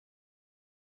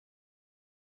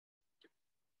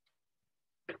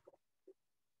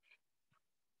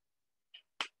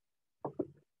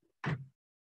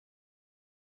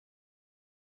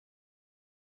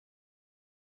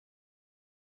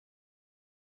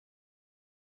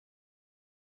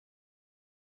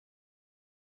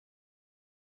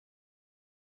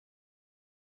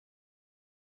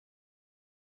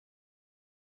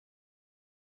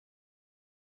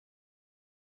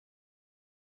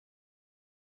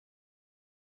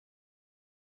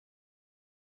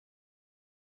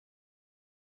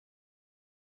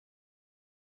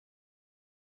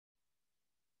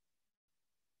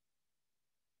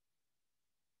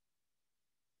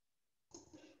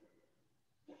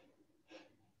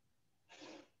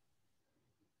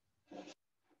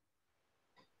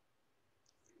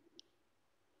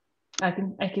I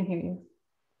can hear you.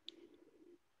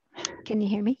 Can you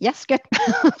hear me? Yes, good.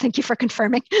 Thank you for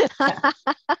confirming. Yeah.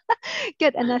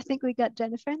 Good. And I think we got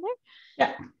Jennifer in there.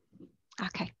 Yeah.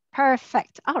 Okay,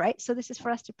 perfect. All right. So this is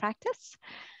for us to practice.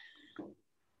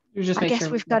 You just I guess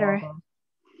we've got our,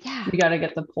 yeah. We got to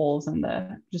get the polls and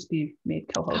just be made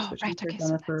co-host, which right. Okay,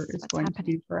 Jennifer is going to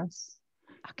do for us.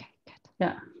 Okay, good.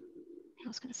 Yeah. I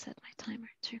was going to set my timer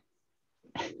too.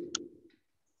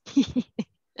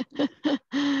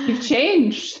 You've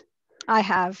changed. I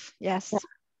have, yes. Yeah.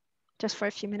 Just for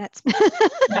a few minutes.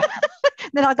 Yeah.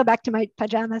 Then I'll go back to my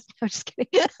pajamas. I'm just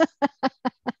kidding.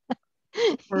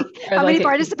 How many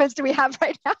participants do we have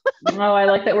right now? Oh, I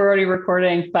like that we're already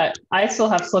recording, but I still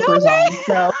have slippers on.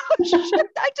 So I'm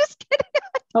just kidding.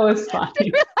 Oh, it's fine. I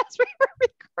didn't realize we were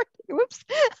recording. Whoops.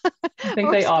 I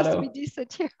think they auto. To be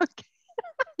decent here.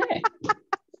 Okay.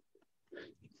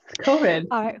 COVID.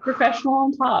 All right. Professional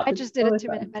on top. I just did a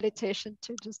 2-minute meditation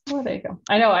to just. Oh, there you go.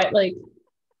 I know. I like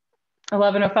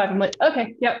 11:05. I'm like,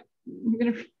 okay, yep.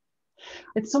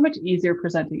 It's so much easier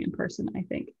presenting in person, I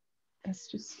think. It's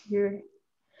just you're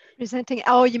presenting.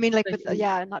 Oh, you mean like with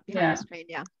not behind the screen,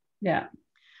 yeah. Yeah.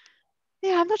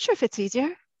 Yeah, I'm not sure if it's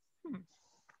easier.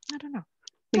 I don't know.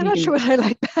 I'm not sure what I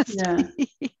like best. Yeah.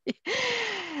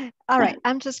 All right,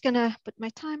 I'm just gonna put my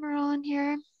timer on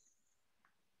here.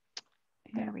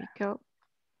 There we go.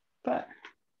 But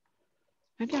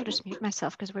maybe I'll just mute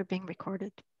myself because we're being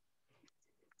recorded.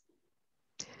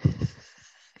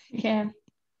 You can.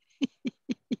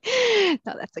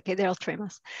 No, that's okay. They'll trim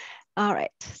us. All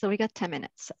right, so we got 10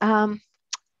 minutes. I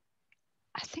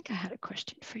think I had a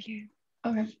question for you.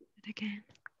 Okay. Again.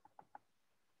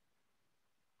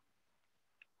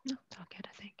 No, it's all good,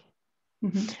 I think.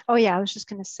 Mm-hmm. Oh yeah, I was just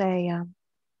gonna say,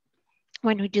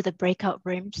 when we do the breakout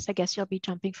rooms, I guess you'll be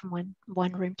jumping from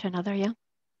one room to another, yeah?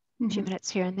 Mm-hmm. A few minutes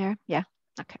here and there, yeah,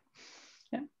 okay.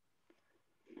 Yeah.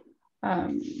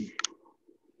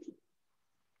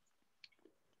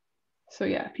 So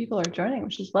yeah, people are joining,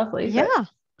 which is lovely. Yeah. But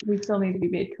we still need to be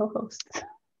made co-hosts.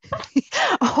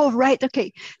 Oh, right,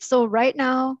 okay. So right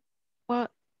now, well,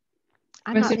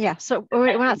 I'm not, yeah, so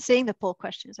we're not seeing the poll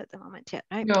questions at the moment yet,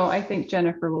 right? No, I think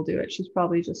Jennifer will do it. She's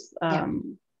probably just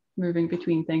moving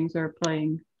between things or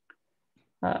playing,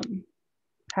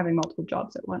 having multiple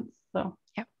jobs at once. So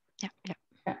yeah.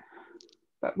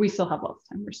 But we still have lots of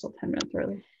time. We're still 10 minutes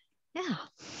early. Yeah.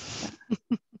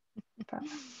 But,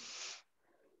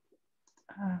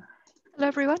 hello,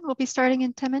 everyone. We'll be starting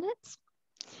in 10 minutes.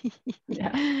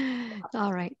 Yeah.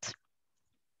 All right.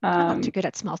 I'm not too good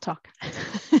at small talk.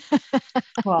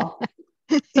 Well,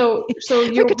 so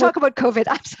we could talk about COVID.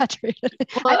 I'm saturated.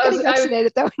 Well, I'm getting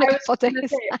vaccinated though in a couple of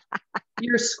days.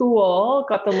 Your school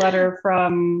got the letter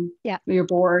from your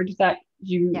board that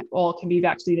you all can be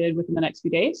vaccinated within the next few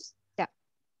days. Yeah.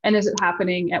 And is it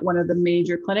happening at one of the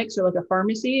major clinics or like a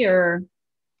pharmacy or?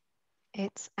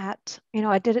 It's at,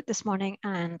 I did it this morning,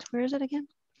 and where is it again?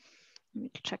 Let me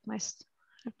check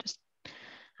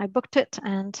I booked it,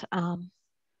 and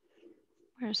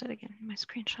where is it again? My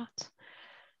screenshots.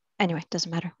 Anyway, it doesn't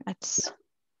matter. But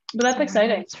that's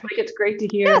exciting. Like, it's great to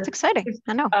hear. Yeah, it's exciting.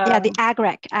 I know. Yeah, the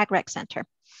AgRec Center.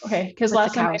 Okay, because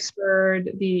last time I heard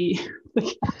the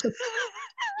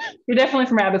you're definitely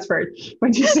from Abbotsford.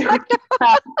 When you say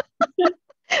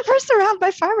we're surrounded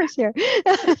by farmers here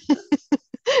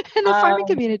in the farming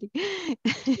community.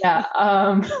 Yeah,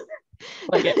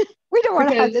 like it. We don't want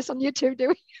to have this on YouTube, do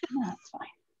we? No, that's fine.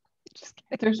 Just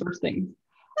there's worse things.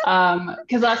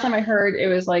 Because last time I heard it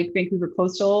was like Vancouver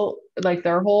Coastal, like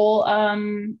their whole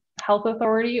health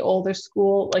authority, all their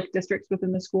school, like districts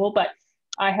within the school, but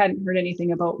I hadn't heard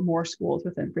anything about more schools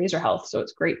within Fraser Health. So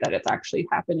it's great that it's actually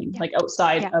happening like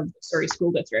outside of Surrey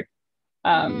School District.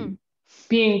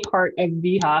 Being part of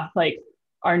VIHA, like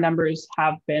our numbers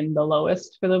have been the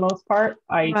lowest for the most part.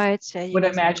 I would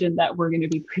imagine that we're going to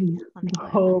be pretty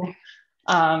low.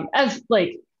 As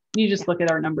like, you just look at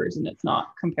our numbers and it's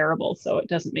not comparable. So it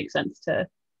doesn't make sense to,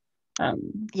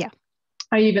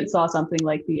 I even saw something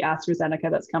like the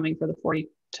AstraZeneca that's coming for the 40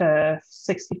 to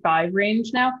 65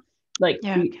 range now. Like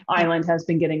the island has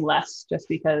been getting less just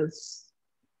because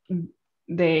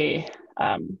they,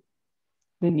 the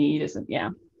need isn't,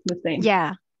 the same.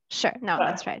 Yeah, sure. No,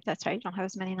 that's right. That's right. You don't have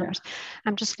as many numbers.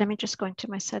 Let me just go into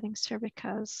my settings here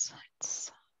because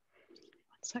it's,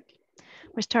 1 second.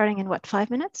 We're starting in what, 5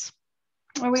 minutes?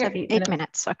 Oh, we have 8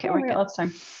 minutes. Okay, we're good. Lots of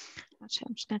time. Actually,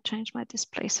 I'm just going to change my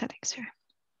display settings here.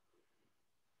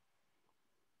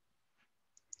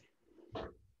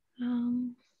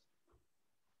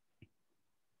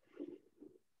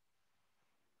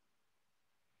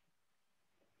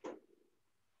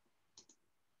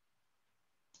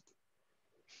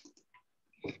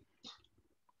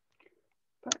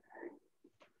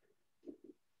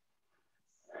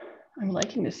 I'm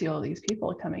liking to see all these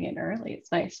people coming in early.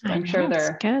 It's nice. But I'm sure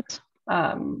they're good.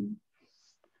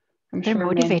 They're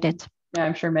motivated.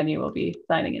 I'm sure many will be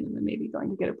signing in and then maybe going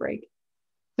to get a break.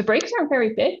 The breaks aren't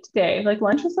very big today. Like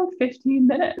lunch was like 15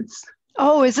 minutes.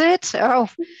 Oh, is it? Oh,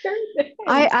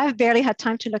 I've barely had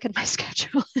time to look at my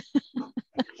schedule.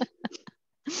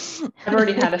 I've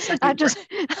already had a second.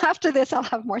 After this, I'll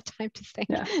have more time to think.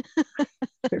 Yeah.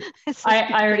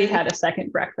 I already had a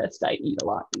second breakfast. I eat a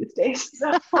lot these days.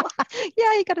 So.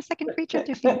 Yeah, you got a second creature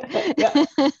to feed. Yeah.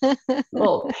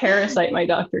 Well, parasite, my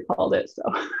doctor called it. So.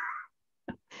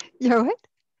 You're what?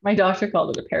 My doctor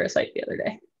called it a parasite the other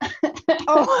day.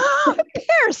 Oh,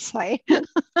 parasite.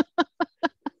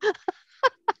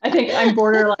 I think I'm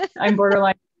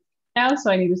borderline now,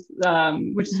 so I need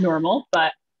to, which is normal,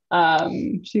 but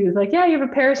she was like, yeah, you have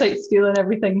a parasite stealing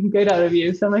everything good out of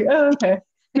you. So I'm like, oh, okay.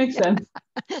 Makes sense.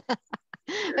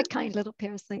 A kind little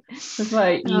parasite. That's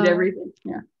why I eat everything.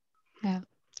 Yeah.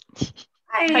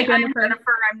 Hi, I'm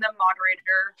Jennifer. I'm the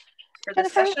moderator for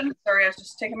this session. Sorry, I was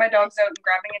just taking my dogs out and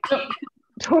grabbing a tea.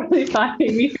 Totally fine.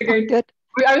 We figured. Good.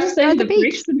 I was just saying the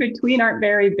breaks in between aren't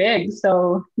very big,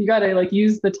 so you got to like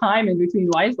use the time in between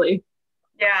wisely.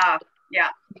 Yeah.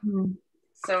 Mm-hmm.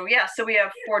 So we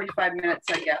have 45 minutes,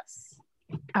 I guess.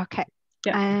 Okay.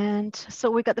 Yeah. And so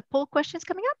we got the poll questions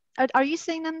coming up. Are you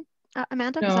seeing them,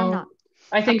 Amanda? Because I'm not.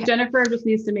 I think Jennifer just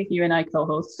needs to make you and I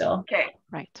co-host still. Okay.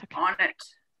 Right. Okay. On it.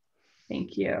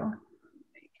 Thank you.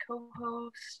 Make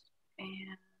co-host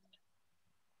and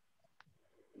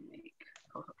make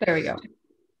co-host. There we go.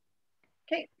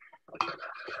 Okay.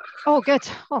 Oh, good.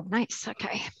 Oh, nice.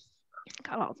 Okay.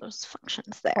 Got all those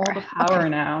functions there. All the power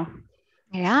now.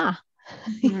 Yeah.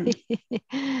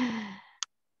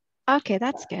 Okay,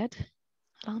 that's good.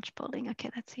 Launch polling. Okay,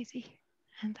 that's easy.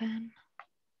 And then,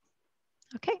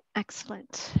 okay,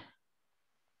 excellent.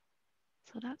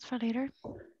 So that's for later.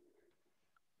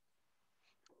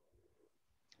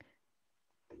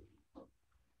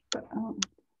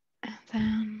 And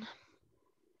then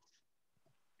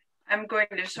I'm going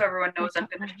to, just so everyone knows, I'm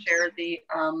going to share the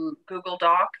Google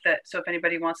Doc so if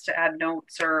anybody wants to add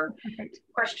notes or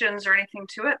questions or anything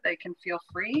to it, they can feel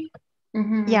free.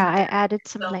 Mm-hmm. Yeah, I added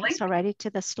some links already to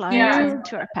the slides and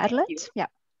to our Padlet. Yeah.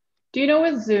 Do you know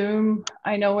with Zoom,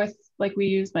 I know with like we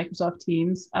use Microsoft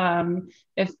Teams,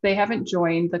 if they haven't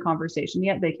joined the conversation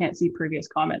yet, they can't see previous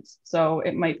comments. So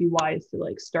it might be wise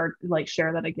to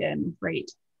share that again right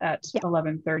at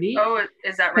 11:30. Oh,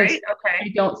 is that right? Okay. I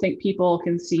don't think people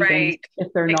can see things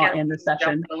if they're not in the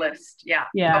session. The list. Yeah.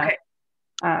 Yeah.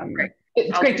 Okay. Great.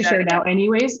 It's great to share now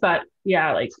anyways, but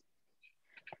yeah, like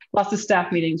lots of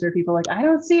staff meetings where people are like, I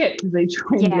don't see it because they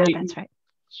joined late. Yeah, that's right.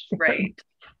 Right.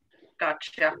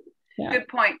 Gotcha. Yeah. Good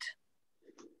point.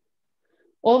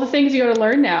 All the things you got to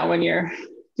learn now when you're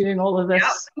doing all of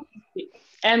this. Yep.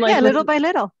 And like little by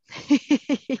little.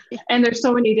 And there's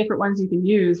so many different ones you can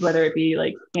use, whether it be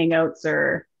like Hangouts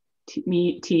or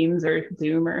Teams or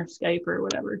Zoom or Skype or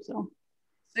whatever. So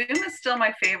Zoom is still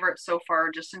my favorite so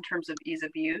far, just in terms of ease of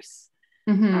use.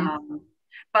 Mm-hmm.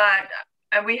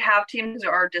 But we have Teams.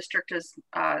 Our district has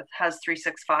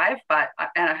 365, and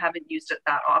I haven't used it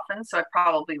that often, so I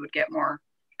probably would get more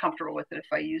comfortable with it if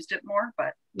I used it more.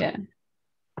 But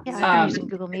I'm using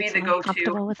Google Meet, so I'm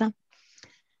comfortable with them.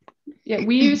 Yeah,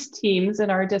 we use Teams in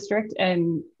our district,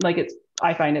 and like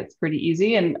I find it's pretty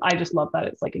easy, and I just love that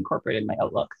it's like incorporated in my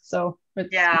Outlook. So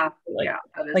it's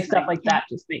like stuff like that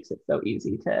just makes it so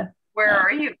easy to. Where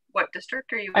are you? What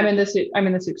district are you in? I'm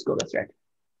in the Soup School District.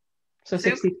 So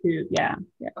Soup? 62, yeah.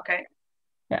 Okay.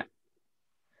 Yeah.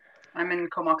 I'm in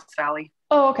Comox Valley.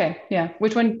 Oh, okay, yeah.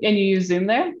 Which one? And you use Zoom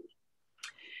there?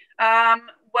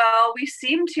 Well, we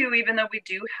seem to, even though we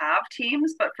do have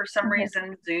Teams, but for some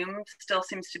reason, Zoom still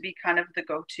seems to be kind of the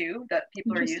go-to that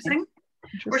people are using.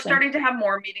 We're starting to have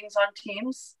more meetings on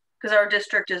Teams because our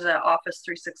district is an Office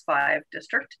 365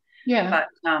 district. Yeah.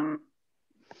 But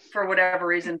for whatever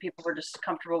reason, people were just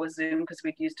comfortable with Zoom because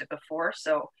we'd used it before.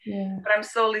 So, but I'm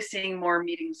slowly seeing more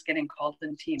meetings getting called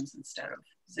in Teams instead of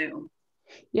Zoom.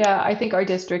 Yeah, I think our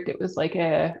district, it was like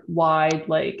a wide,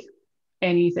 like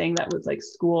anything that was like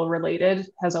school related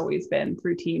has always been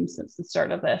through Teams since the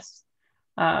start of this.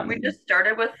 We just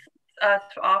started with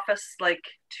Office like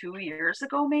 2 years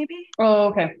ago, maybe. Oh,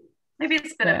 okay. Maybe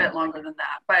it's been a bit longer than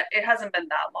that, but it hasn't been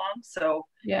that long. So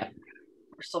yeah,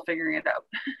 we're still figuring it out.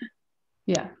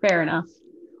 Yeah, fair enough.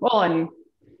 Well, and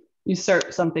you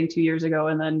start something 2 years ago,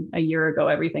 and then a year ago,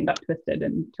 everything got twisted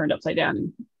and turned upside down.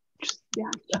 And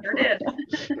sure did.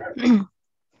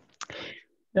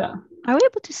 Yeah. Are we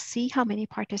able to see how many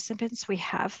participants we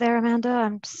have there, Amanda?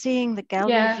 I'm seeing the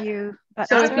gallery view, but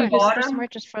so is there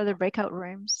just for the breakout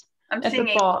rooms? I'm seeing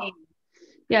 18.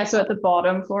 Yeah, so at the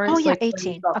bottom, Florence. Oh yeah, like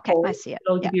 18. Okay, I see it.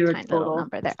 It'll give you a tiny little total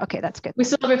number there. Okay, that's good. We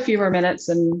still have a few more minutes,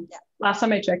 and last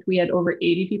time I checked, we had over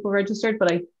 80 people registered,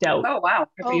 but I doubt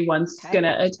everyone's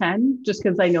gonna attend, just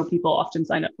because I know people often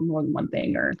sign up for more than one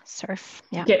thing or surf,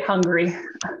 get hungry.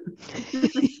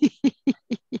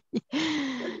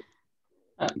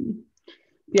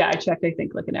 Yeah, I checked, I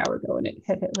think like an hour ago, and it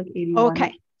hit like 81.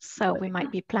 Okay, so we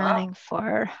might be planning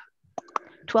for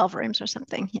 12 rooms or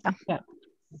something. Yeah.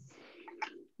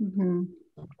 Mm-hmm.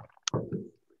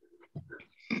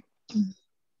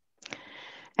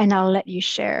 And I'll let you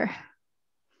share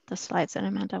the slides, and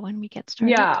Amanda, when we get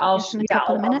started. Yeah, I'll in a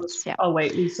couple of minutes. I'll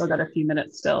wait. We still got a few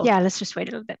minutes still. Yeah, let's just wait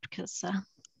a little bit because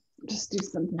just do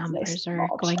some numbers are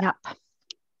going up.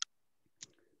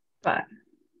 But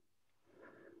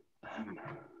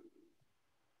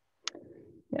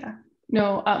yeah,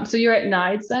 no. So you're at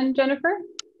NIDES then, Jennifer,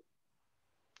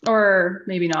 or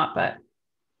maybe not, but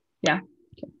yeah,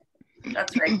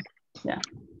 that's right. Yeah.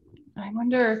 I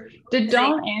wonder, did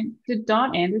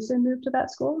Don Anderson move to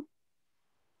that school?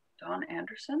 Don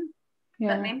Anderson?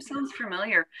 Yeah. That name sounds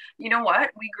familiar. You know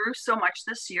what? We grew so much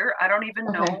this year. I don't even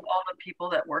know all the people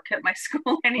that work at my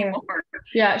school anymore.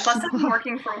 Yeah. Plus, I've been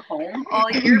working from home all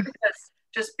year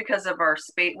because of our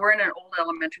space. We're in an old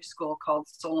elementary school called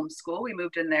Solom School. We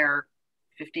moved in there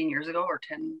 15 years ago or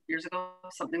 10 years ago,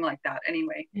 something like that.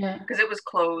 Anyway, because it was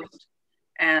closed,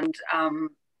 and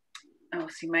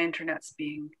see, my internet's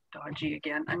being dodgy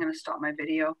again. I'm going to stop my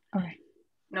video. Okay.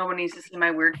 No one needs to see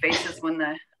my weird faces when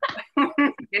the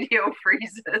video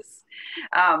freezes.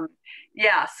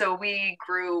 So we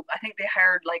grew. I think they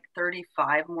hired like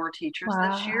 35 more teachers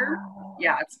this year.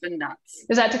 Yeah, it's been nuts.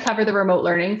 Is that to cover the remote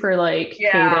learning for like K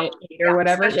to 8 or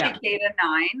whatever? Especially K to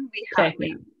 9.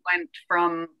 We went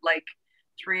from like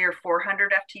 300 or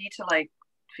 400 FTE to like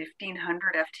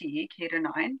 1,500 FTE K to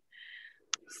 9.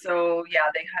 So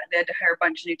yeah, they had to hire a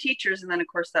bunch of new teachers, and then of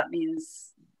course that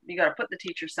means you got to put the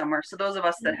teacher somewhere. So those of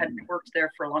us that had worked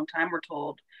there for a long time were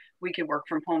told we could work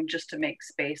from home just to make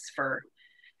space so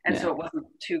it wasn't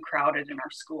too crowded in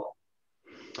our school.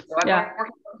 So I've been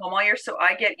working from home all year. So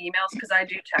I get emails because I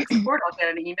do tech support. I'll get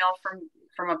an email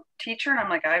from a teacher, and I'm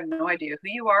like, I have no idea who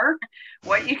you are,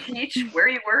 what you teach, where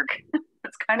you work.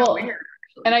 It's kind of weird.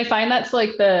 Actually. And I find that's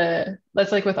like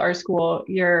with our school.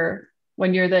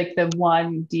 When you're like the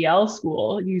one DL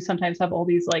school, you sometimes have all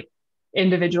these like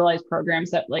individualized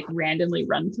programs that like randomly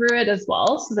run through it as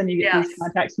well. So then you get these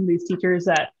contacts from these teachers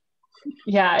that,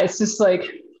 it's just like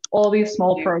all these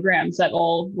small programs that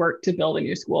all work to build a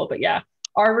new school. But yeah,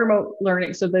 our remote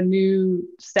learning, so the new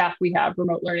staff we have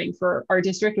remote learning for our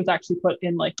district was actually put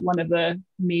in like one of the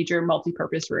major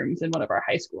multi-purpose rooms in one of our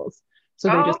high schools. So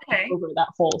they just took over that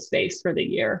whole space for the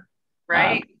year.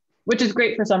 Right. Which is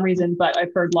great for some reason, but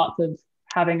I've heard lots of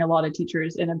having a lot of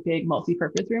teachers in a big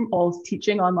multi-purpose room all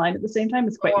teaching online at the same time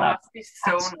is quite loud. It must be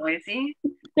so noisy.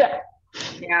 Yeah.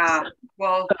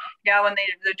 Well, when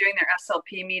they're doing their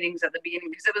SLP meetings at the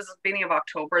beginning, because it was the beginning of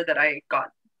October that I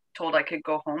got told I could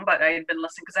go home, but I had been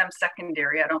listening because I'm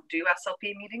secondary. I don't do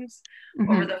SLP meetings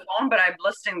over the phone, but I'm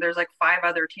listening. There's like 5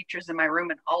 other teachers in my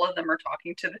room, and all of them are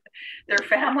talking to their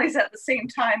families at the same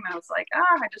time. I was like,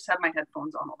 I just have my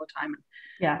headphones on all the time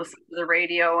and listen to the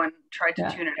radio and tried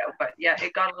to tune it out. But yeah,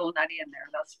 it got a little nutty in there,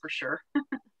 that's for sure.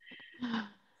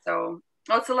 So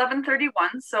it's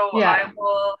 11:31, so I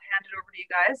will hand it over to you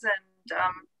guys,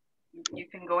 and you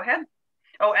can go ahead.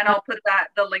 Oh, and I'll put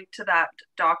the link to that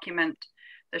document,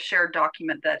 the shared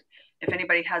document, that if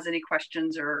anybody has any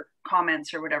questions or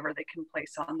comments or whatever, they can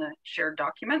place on the shared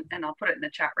document, and I'll put it in the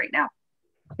chat right now.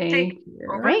 Thank you.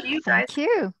 Great. Thank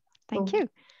you. Thank you.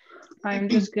 I'm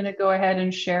just going to go ahead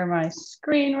and share my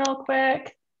screen real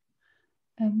quick.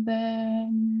 And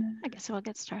then I guess we'll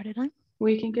get started, huh?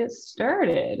 We can get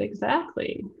started.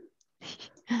 Exactly.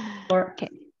 Okay,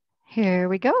 here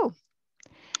we go.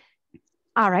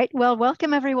 All right, well,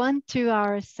 welcome everyone to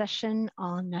our session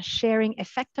on sharing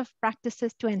effective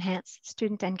practices to enhance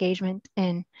student engagement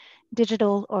in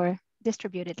digital or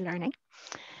distributed learning.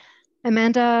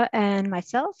 Amanda and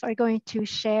myself are going to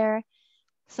share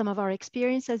some of our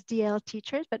experience as DL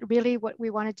teachers, but really what we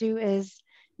want to do is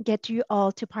get you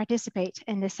all to participate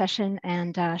in this session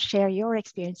and share your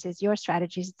experiences, your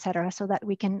strategies, etc., so that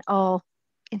we can all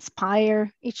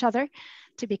inspire each other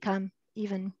to become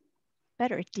even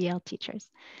better DL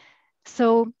teachers.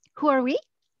 So who are we?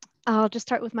 I'll just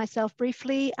start with myself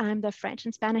briefly. I'm the French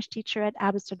and Spanish teacher at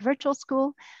Abbotsford Virtual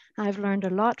School. I've learned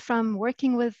a lot from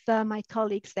working with my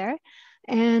colleagues there,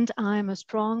 and I'm a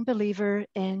strong believer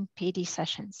in PD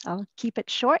sessions. I'll keep it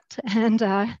short, and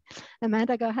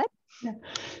Amanda, go ahead. Yeah.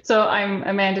 So I'm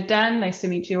Amanda Dunn. Nice to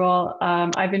meet you all.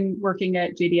 I've been working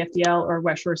at JDFDL or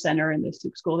West Shore Center in the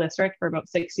Stoops School District for about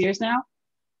 6 years now.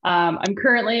 I'm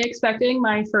currently expecting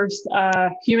my first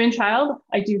human child.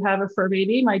 I do have a fur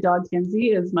baby. My dog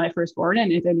Kenzie is my firstborn,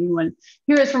 and if anyone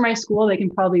here is from my school, they can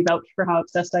probably vouch for how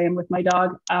obsessed I am with my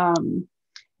dog. And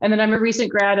then I'm a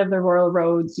recent grad of the Royal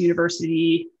Roads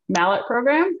University Mallet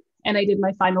program, and I did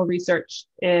my final research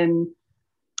in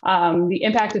the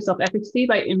impact of self-efficacy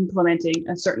by implementing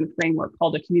a certain framework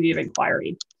called a community of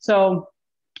inquiry. So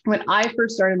when I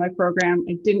first started my program,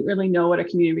 I didn't really know what a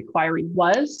community of inquiry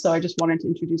was. So I just wanted to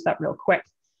introduce that real quick.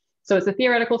 So it's a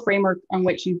theoretical framework on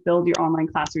which you build your online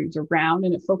classrooms around,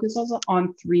 and it focuses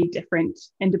on 3 different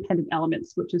independent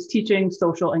elements, which is teaching,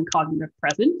 social, and cognitive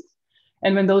presence.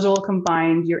 And when those all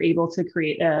combined, you're able to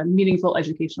create a meaningful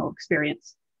educational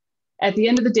experience. At the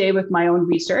end of the day, with my own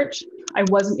research, I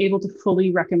wasn't able to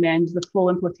fully recommend the full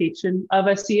implementation of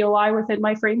a COI within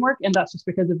my framework, and that's just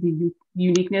because of the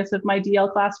uniqueness of my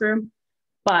DL classroom.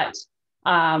 But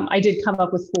I did come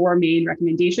up with 4 main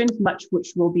recommendations, much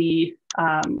which will be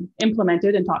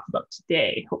implemented and talked about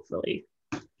today, hopefully.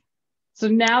 So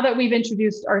now that we've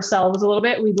introduced ourselves a little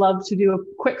bit, we'd love to do a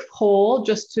quick poll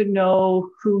just to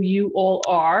know who you all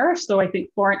are. So I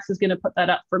think Florence is going to put that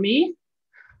up for me.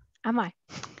 Am I?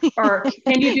 Or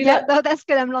can you do that? No, that's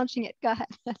good. I'm launching it. Go ahead.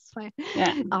 That's fine.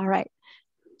 Yeah. All right.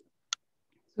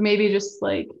 So maybe just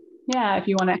like, yeah, if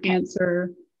you want to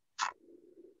answer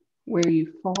where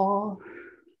you fall.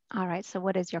 All right. So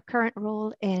what is your current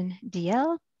role in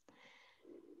DL?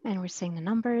 And we're seeing the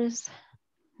numbers,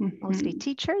 mostly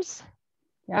teachers.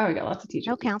 Yeah, we got lots of teachers.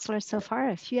 No counselors so far,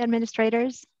 a few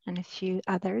administrators and a few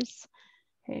others.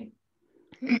 Okay.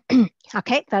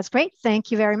 Okay, that's great.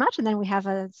 Thank you very much. And then we have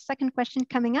a second question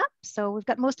coming up. So we've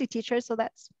got mostly teachers, so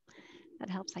that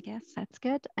helps, I guess. That's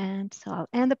good. And so I'll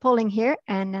end the polling here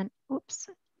and then, oops.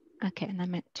 Okay, and I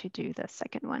meant to do the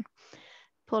second one.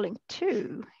 Polling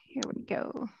 2, here we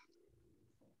go.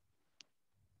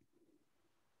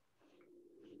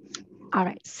 All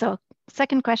right, so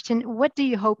second question, what do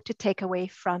you hope to take away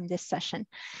from this session?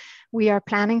 We are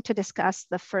planning to discuss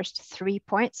the first 3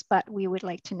 points, but we would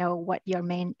like to know what your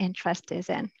main interest is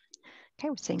in. Okay,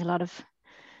 we're seeing a lot of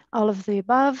all of the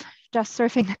above, just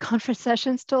surfing the conference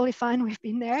sessions, totally fine, we've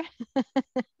been there.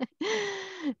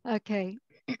 Okay.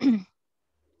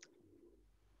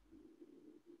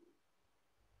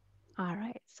 All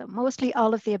right, so mostly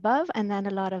all of the above, and then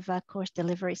a lot of course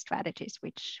delivery strategies,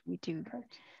 which we do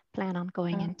plan on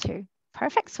going into.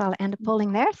 Perfect, so I'll end the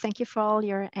polling there. Thank you for all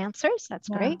your answers, that's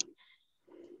great.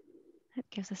 That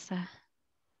gives us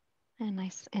a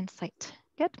nice insight.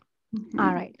 Good.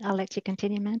 All right, I'll let you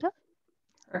continue, Amanda.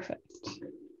 Perfect. Just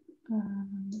gonna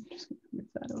move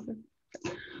that over.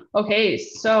 Okay,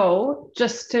 so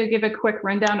just to give a quick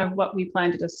rundown of what we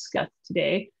plan to discuss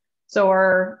today. So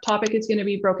our topic is going to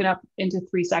be broken up into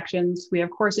 3 sections. We have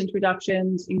course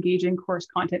introductions, engaging course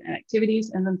content and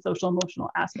activities, and then social emotional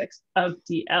aspects of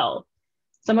DL.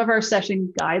 Some of our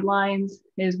session guidelines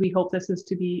is we hope this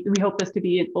to be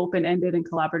an open-ended and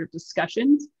collaborative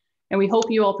discussions, and we hope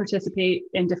you all participate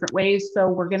in different ways. So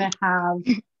we're going to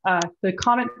have the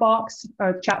comment box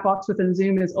or chat box within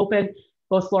Zoom is open.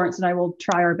 Both Florence and I will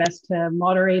try our best to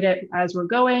moderate it as we're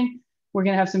going. We're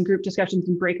going to have some group discussions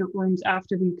in breakout rooms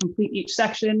after we complete each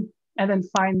section. And then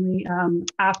finally,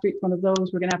 after each one of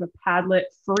those, we're going to have a Padlet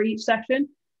for each section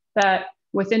that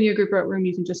within your group room,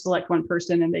 you can just select one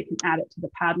person and they can add it to the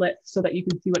Padlet so that you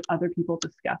can see what other people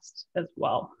discussed as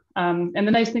well. And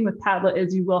the nice thing with Padlet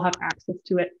is you will have access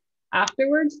to it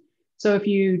afterwards. So if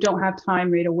you don't have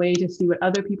time right away to see what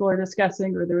other people are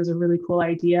discussing, or there was a really cool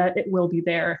idea, it will be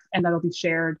there and that'll be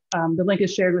shared. The link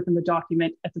is shared within the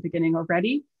document at the beginning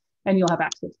already, and you'll have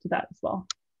access to that as well.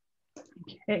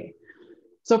 Okay,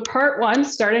 so part 1,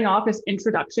 starting off, is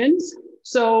introductions.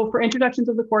 So for introductions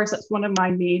of the course, that's one of my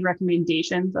main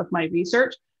recommendations of my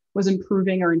research, was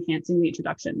improving or enhancing the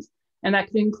introductions. And that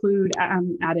could include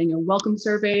adding a welcome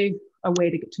survey, a way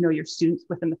to get to know your students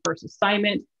within the first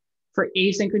assignment, for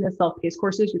asynchronous self-paced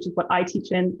courses, which is what I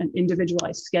teach in, an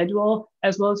individualized schedule,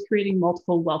 as well as creating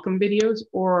multiple welcome videos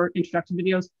or introduction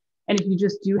videos. And if you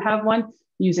just do have one,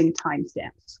 using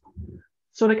timestamps.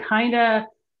 So to kind of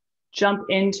jump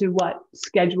into what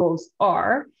schedules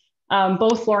are,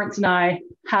 both Florence and I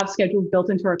have schedules built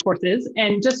into our courses.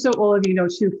 And just so all of you know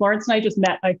too, Florence and I just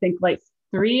met, I think like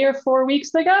 3 or 4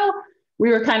 weeks ago. We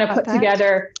were kind of put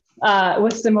together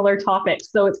with similar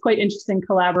topics. So it's quite interesting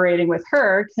collaborating with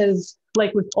her because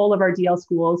like with all of our DL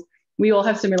schools, we all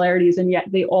have similarities and yet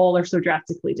they all are so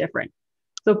drastically different.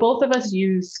 So both of us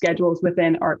use schedules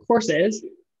within our courses,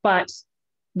 but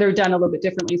they're done a little bit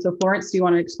differently. So Florence, do you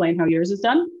want to explain how yours is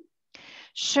done?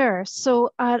 Sure.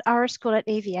 So at our school at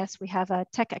AVS, we have a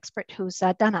tech expert who's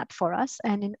done that for us.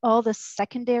 And in all the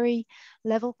secondary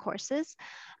level courses,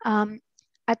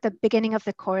 at the beginning of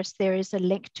the course, there is a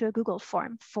link to a Google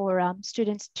form for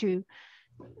students to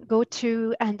go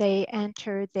to, and they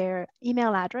enter their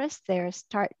email address, their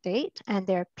start date, and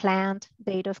their planned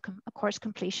date of course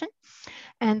completion.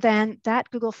 And then that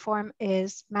Google form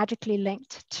is magically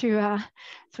linked to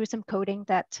through some coding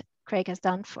that Craig has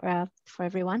done for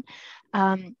everyone,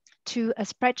 to a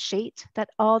spreadsheet that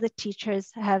all the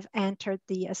teachers have entered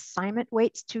the assignment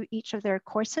weights to each of their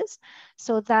courses.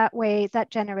 So that way,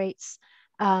 that generates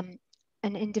an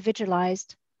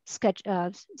individualized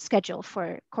schedule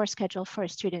for course schedule for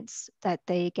students that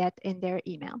they get in their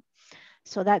email.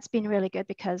 So that's been really good,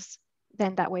 because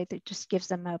then that way it just gives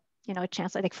them a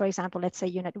chance. Like, for example, let's say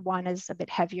unit 1 is a bit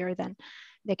heavier, then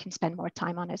they can spend more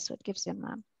time on it. So it gives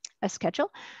them a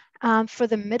schedule. For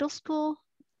the middle school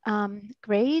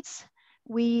grades,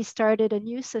 we started a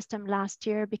new system last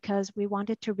year because we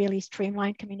wanted to really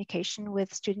streamline communication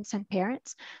with students and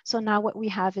parents. So now what we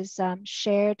have is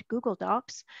shared Google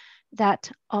Docs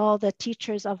that all the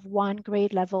teachers of one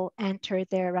grade level enter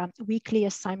their weekly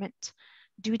assignment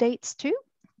due dates to.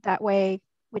 That way,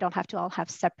 we don't have to all have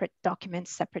separate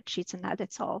documents, separate sheets, and that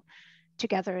it's all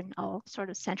together and all sort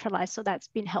of centralized. So that's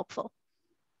been helpful.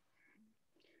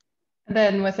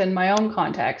 Then within my own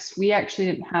context, we actually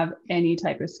didn't have any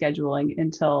type of scheduling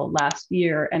until last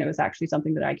year. And it was actually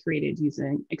something that I created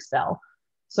using Excel.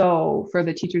 So for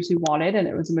the teachers who wanted, and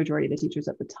it was a majority of the teachers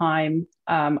at the time,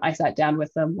 I sat down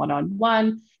with them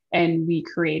one-on-one, and we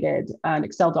created an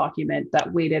Excel document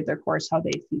that weighted their course how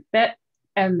they see fit.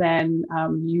 And then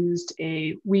we used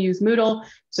Moodle.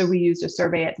 So we used a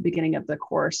survey at the beginning of the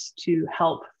course to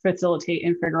help facilitate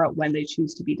and figure out when they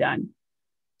choose to be done.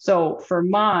 So for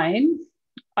mine,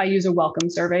 I use a welcome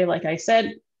survey, like I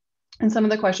said, and some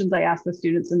of the questions I ask the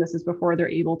students, and this is before they're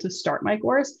able to start my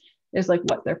course, is like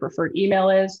what their preferred email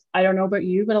is. I don't know about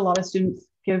you, but a lot of students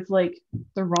give like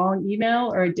the wrong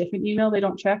email or a different email they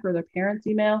don't check, or their parents'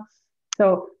 email.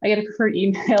 So I get a preferred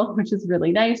email, which is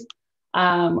really nice.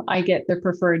 I get their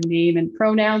preferred name and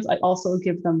pronouns. I also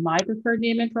give them my preferred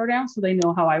name and pronouns, so they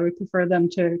know how I would prefer them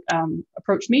to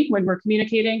approach me when we're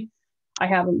communicating. I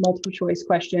have a multiple choice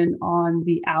question on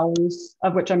the hours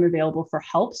of which I'm available for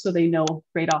help, so they know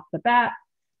right off the bat.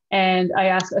 And I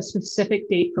ask a specific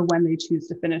date for when they choose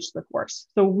to finish the course.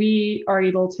 So we are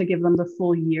able to give them the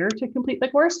full year to complete the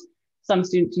course. Some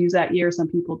students use that year, some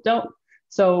people don't.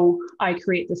 So I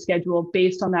create the schedule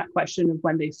based on that question of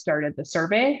when they started the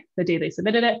survey, the day they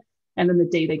submitted it, and then the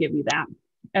day they give me that.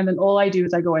 And then all I do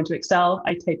is I go into Excel,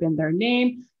 I type in their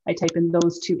name, I type in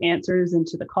those 2 answers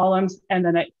into the columns, and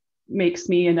then it makes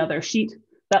me another sheet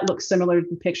that looks similar to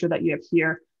the picture that you have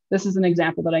here. This is an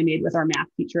example that I made with our math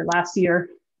teacher last year.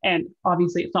 And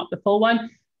obviously it's not the full one,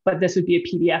 but this would be a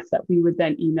PDF that we would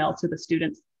then email to the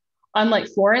students. Unlike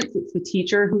Florence, it's the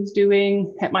teacher who's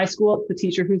doing, at my school, it's the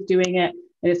teacher who's doing it,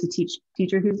 and it's the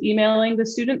teacher who's emailing the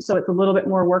students. So it's a little bit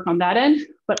more work on that end,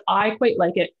 but I quite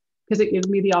like it because it gives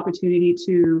me the opportunity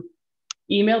to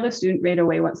email the student right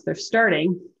away once they're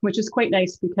starting, which is quite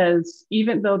nice because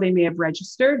even though they may have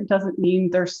registered, it doesn't mean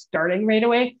they're starting right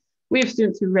away. We have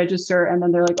students who register and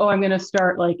then they're like, oh, I'm going to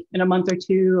start like in a month or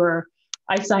 2, or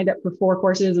I signed up for 4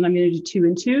 courses and I'm going to do 2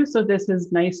 and 2. So this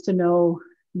is nice to know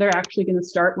they're actually going to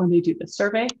start when they do the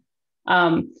survey.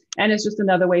 And it's just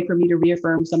another way for me to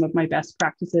reaffirm some of my best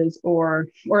practices, or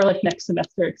like next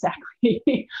semester,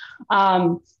 exactly.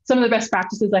 Some of the best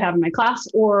practices I have in my class,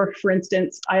 or for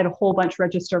instance, I had a whole bunch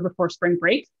register before spring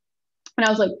break. And I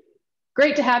was like,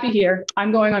 great to have you here.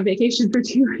 I'm going on vacation for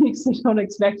 2 weeks. So don't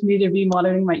expect me to be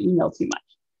monitoring my email too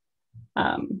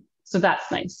much. So that's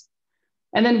nice.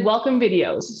 And then welcome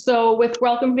videos. So with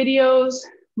welcome videos,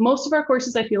 most of our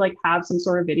courses I feel like have some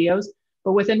sort of videos,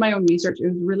 but within my own research, it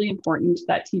was really important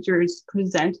that teachers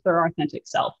present their authentic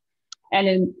self. And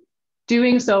in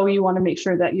doing so, you want to make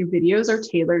sure that your videos are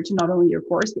tailored to not only your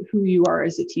course, but who you are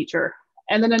as a teacher.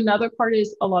 And then another part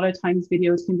is a lot of times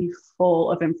videos can be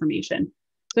full of information.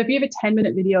 So if you have a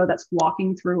 10-minute video that's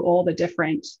walking through all the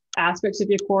different aspects of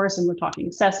your course, and we're talking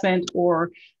assessment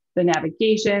or the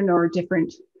navigation or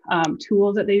different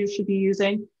tools that they should be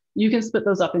using, you can split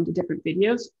those up into different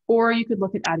videos, or you could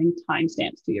look at adding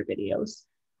timestamps to your videos.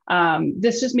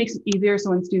 This just makes it easier,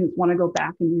 so when students want to go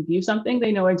back and review something,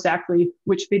 they know exactly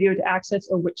which video to access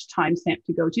or which timestamp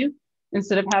to go to,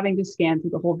 instead of having to scan through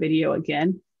the whole video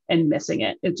again and missing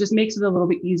it. It just makes it a little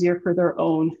bit easier for their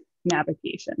own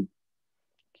navigation.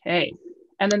 Okay,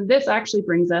 and then this actually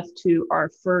brings us to our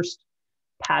first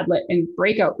Padlet and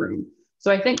breakout room.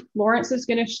 So I think Florence is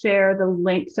going to share the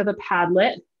link to the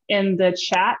Padlet in the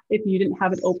chat if you didn't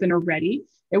have it open already.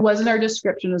 It was in our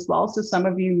description as well, so some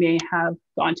of you may have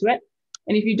gone to it.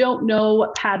 And if you don't know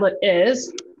what Padlet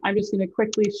is, I'm just going to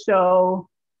quickly show.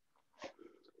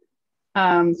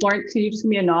 Florence, can you just give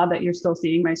me a nod that you're still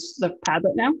seeing the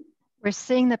Padlet now? We're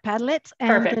seeing the Padlet, and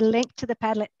Perfect. The link to the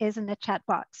Padlet is in the chat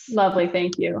box. Lovely,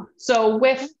 thank you. So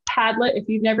with Padlet, if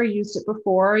you've never used it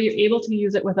before, you're able to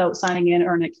use it without signing in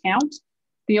or an account.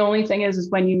 The only thing is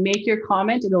when you make your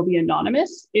comment, it'll be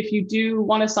anonymous. If you do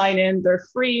want to sign in, they're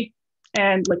free.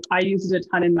 And like I used it a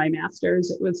ton in my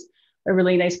master's. It was a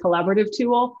really nice collaborative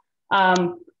tool.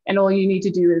 And all you need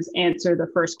to do is answer the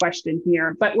first question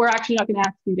here. But we're actually not going to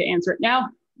ask you to answer it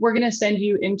now. We're going to send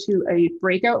you into a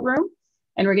breakout room.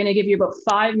 And we're going to give you about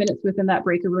 5 minutes within that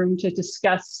breakout room to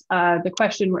discuss the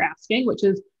question we're asking, which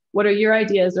is, what are your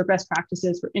ideas or best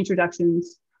practices for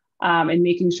introductions and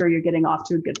making sure you're getting off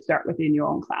to a good start within your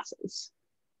own classes?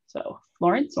 So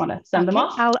Florence, want to send them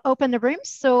off? I'll open the rooms.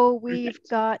 So we've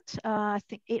got, I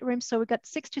think 8 rooms. So we've got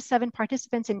 6 to 7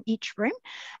 participants in each room.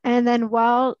 And then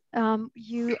while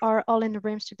you are all in the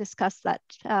rooms to discuss that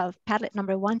Padlet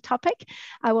number 1 topic,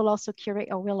 I will also curate,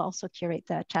 or we'll also curate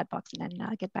the chat box and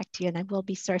then get back to you. And then we'll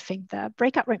be surfing the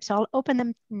breakout room. So I'll open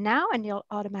them now and you'll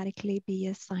automatically be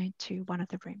assigned to one of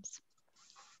the rooms.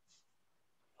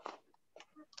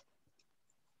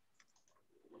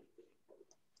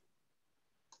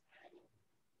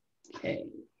 Okay,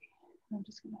 I'm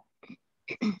just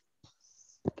gonna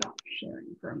stop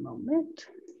sharing for a moment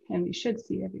and we should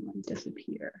see everyone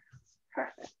disappear.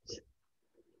 Perfect.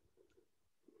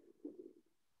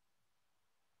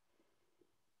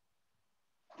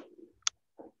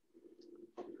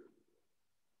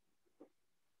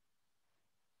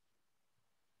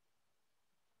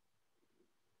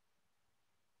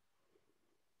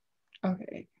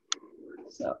 Okay,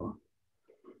 so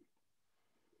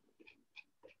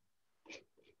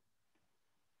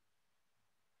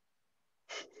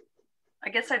I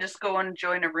guess I just go and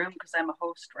join a room because I'm a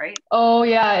host, right? Oh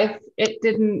yeah, if it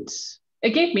didn't,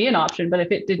 it gave me an option, but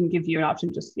if it didn't give you an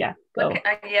option, just go.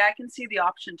 Okay, yeah, I can see the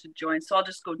option to join, so I'll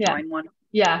just go join one.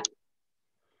 Yeah.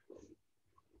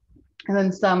 And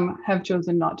then some have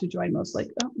chosen not to join, most like,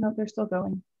 oh no, they're still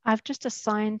going. I've just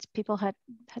assigned people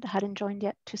hadn't joined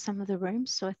yet to some of the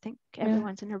rooms, so I think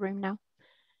everyone's in a room now.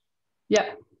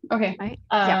 Yeah. Okay. Right.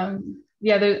 Yeah.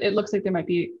 It looks like there might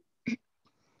be.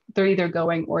 They're either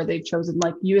going or they've chosen.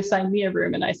 Like you assigned me a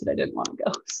room, and I said I didn't want to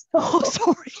go. So. Oh,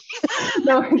 sorry.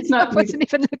 No, it's not. I wasn't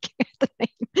even looking at the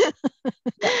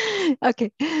name.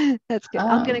 Okay, that's good.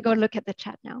 I'm gonna go look at the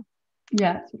chat now.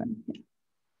 Yeah. That's what I'm. Yeah.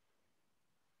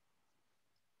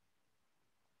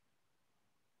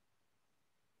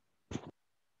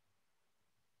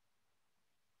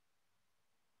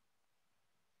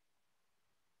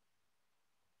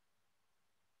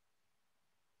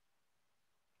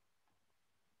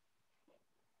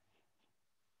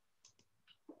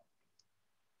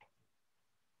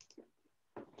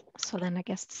 So then I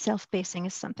guess self-pacing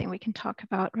is something we can talk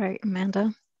about, right,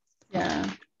 Amanda? Yeah.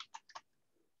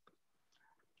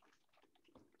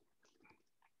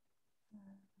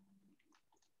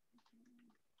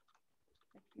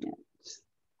 I can't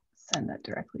send that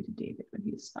directly to David when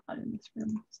he's not in this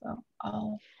room. So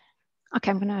I'll.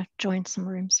 Okay, I'm gonna join some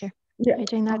rooms here. Yeah. Are you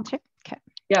doing that too? Okay.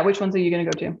 Yeah, which ones are you gonna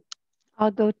go to?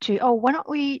 I'll go to, why don't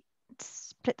we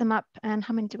split them up, and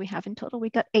how many do we have in total? We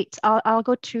got 8. I'll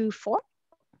go to 4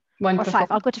 or 5. 4.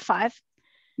 I'll go to 5.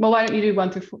 Well, why don't you do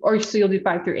 1 through 4, or so you'll do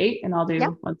 5 through 8 and I'll do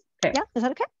 1. Okay. Yeah, is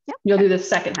that okay? Yeah. You'll do the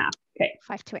second half. Okay.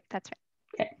 5 to 8, that's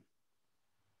right. Okay.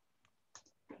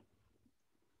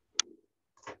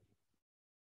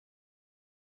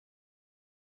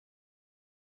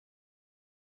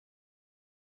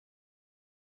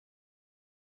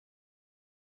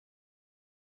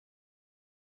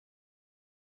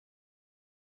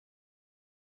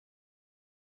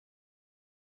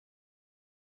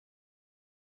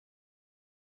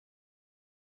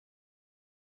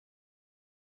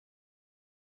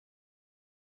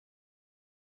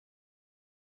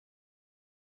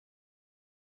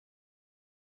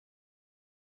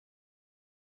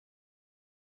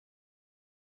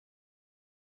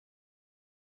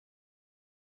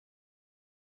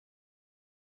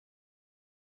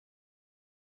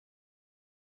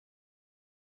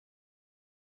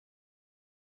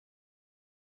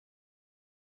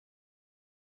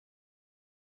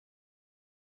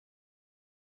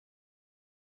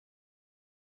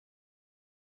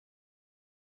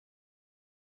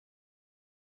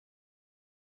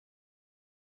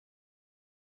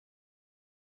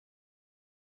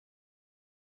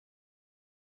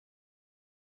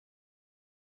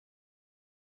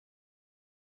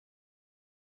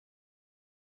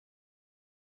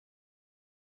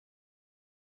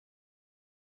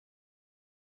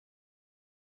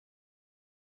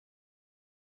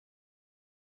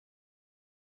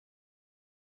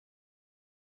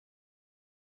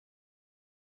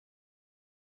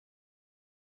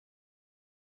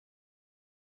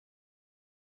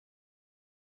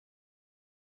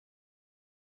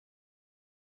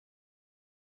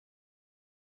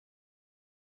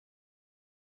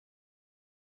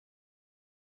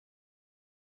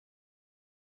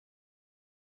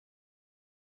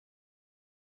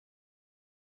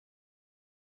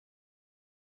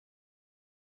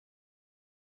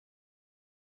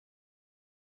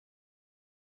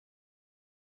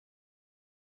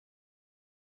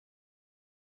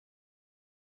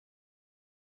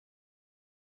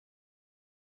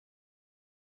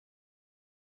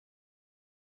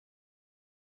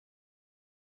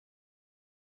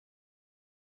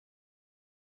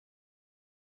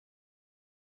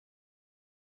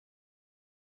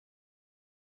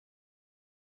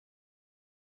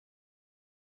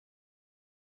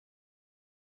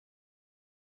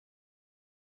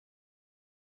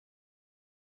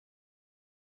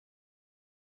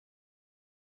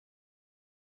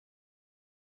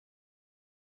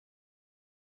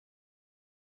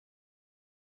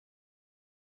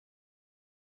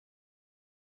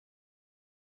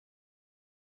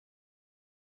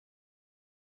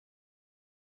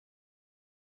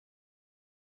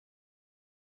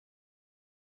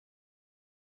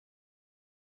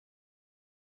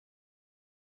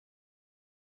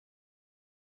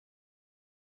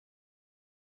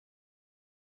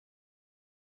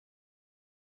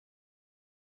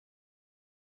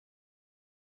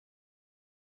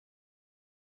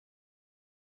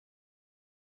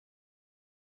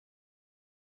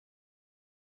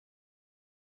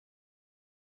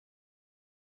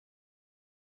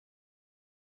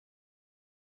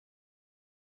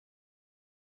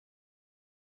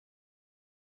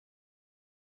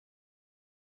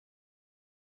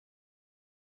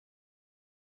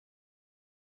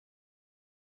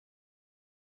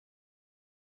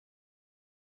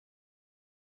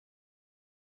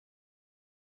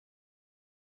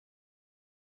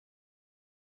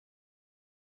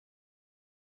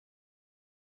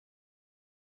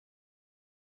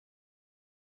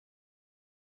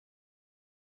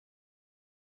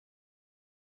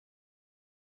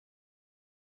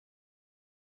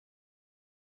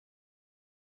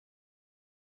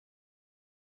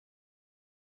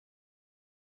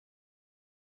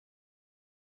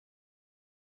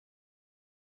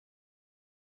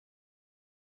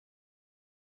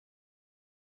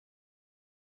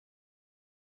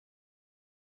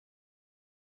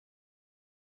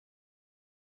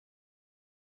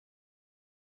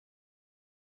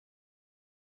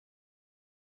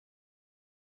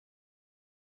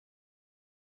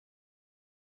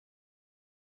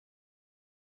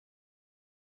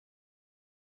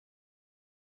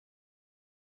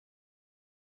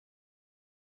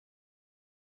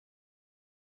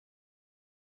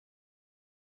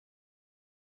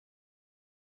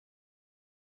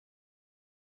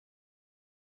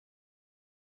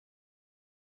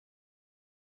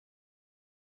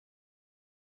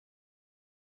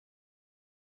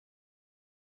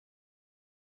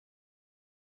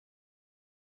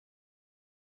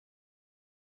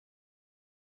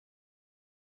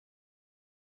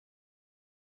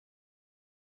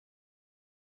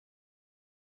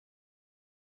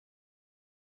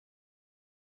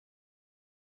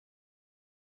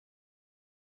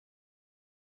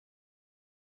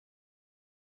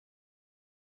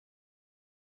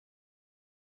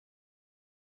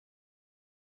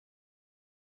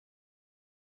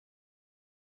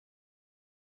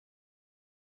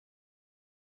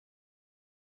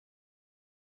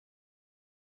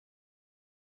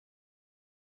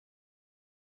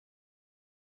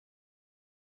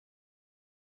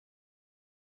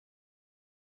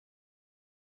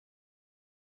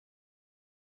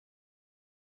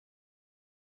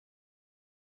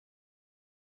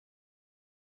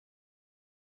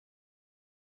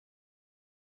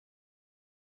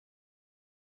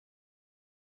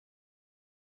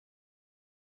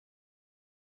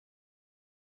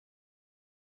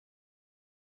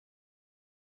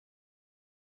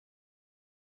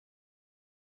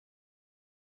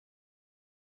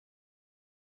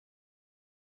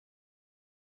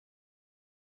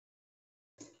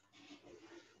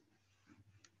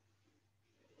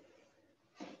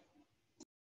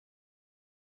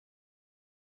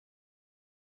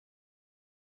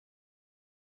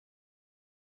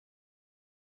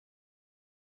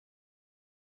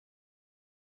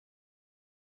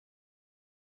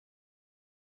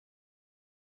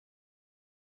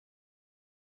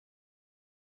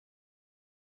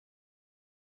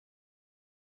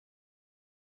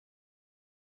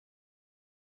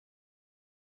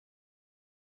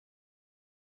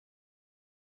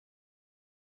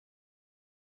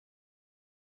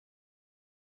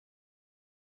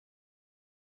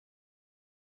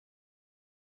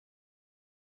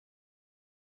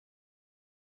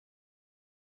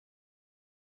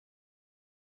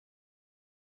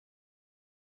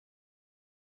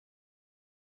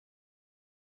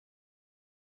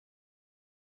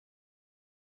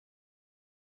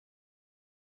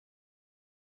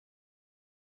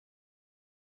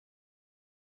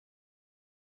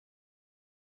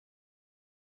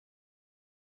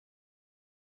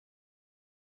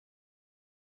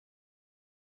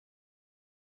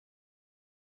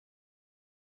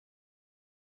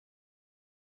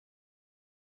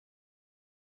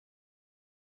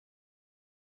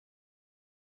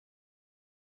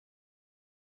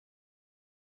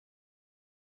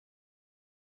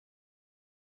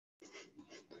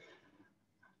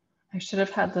 I should have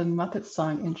had the Muppet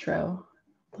song intro,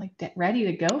 like ready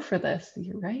to go for this.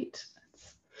 You're right.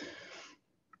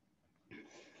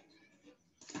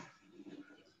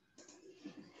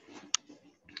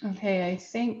 Okay, I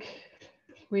think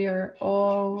we are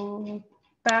all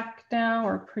back now,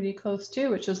 or pretty close to,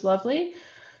 which is lovely.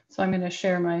 So I'm going to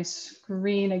share my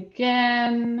screen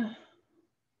again.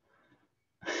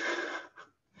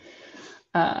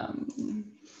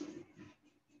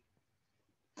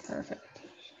 Perfect.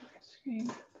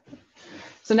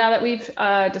 So now that we've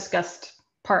discussed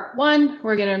part one,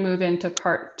 we're going to move into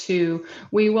part two.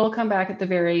 We will come back at the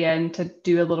very end to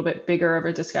do a little bit bigger of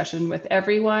a discussion with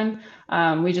everyone.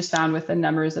 We just found with the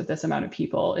numbers of this amount of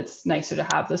people, it's nicer to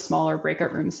have the smaller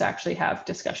breakout rooms to actually have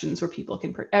discussions where people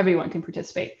can, everyone can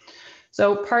participate.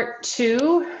 So part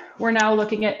two, we're now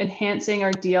looking at enhancing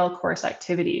our DL course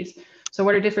activities. So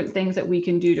what are different things that we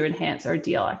can do to enhance our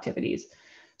DL activities?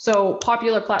 So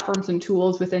popular platforms and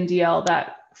tools within DL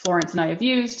that Florence and I have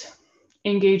used,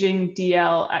 engaging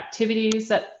DL activities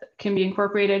that can be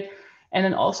incorporated, and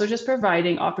then also just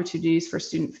providing opportunities for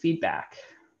student feedback.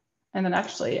 And then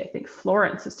actually, I think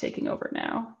Florence is taking over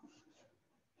now.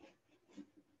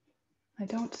 I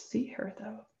don't see her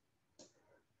though.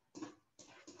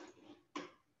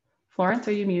 Florence,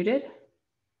 are you muted?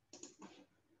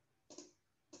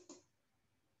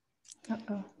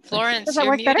 Uh-oh. Florence,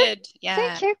 you're muted. Better? Yeah.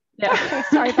 Thank you. Yeah. Okay,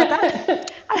 sorry about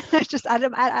that. I just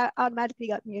automatically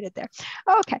got muted there.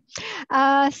 Okay.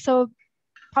 So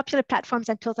popular platforms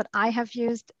and tools that I have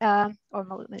used, or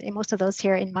most of those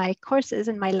here in my courses,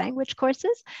 in my language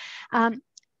courses.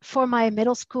 For my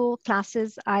middle school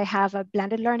classes, I have a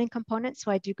blended learning component. So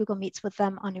I do Google Meets with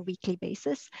them on a weekly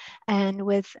basis. And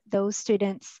with those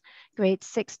students, grades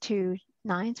 6 to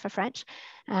 9 for French,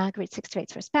 grade 6 to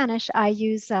 8 for Spanish, I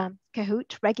use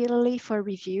Kahoot regularly for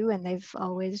review, and they've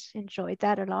always enjoyed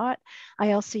that a lot.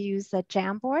 I also use the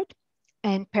Jamboard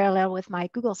in parallel with my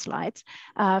Google Slides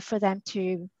for them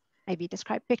to maybe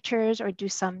describe pictures or do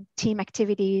some team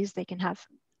activities. They can have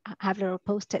little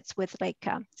post-its with like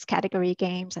category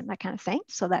games and that kind of thing.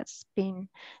 So that's been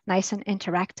nice and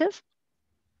interactive.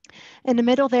 In the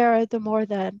middle there are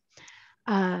the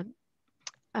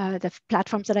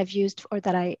platforms that I've used or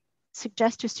that I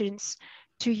suggest to students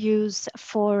to use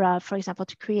for example,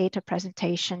 to create a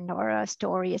presentation or a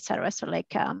story, etc. So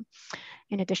like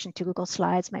in addition to Google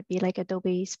Slides, might be like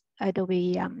Adobe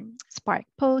Spark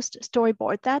Post,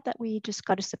 Storyboard that we just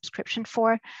got a subscription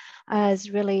for.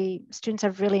 Students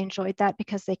have really enjoyed that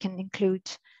because they can include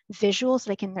visuals,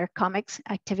 like in their comics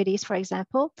activities, for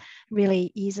example,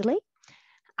 really easily.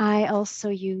 I also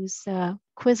use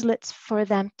Quizlets for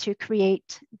them to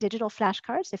create digital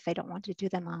flashcards if they don't want to do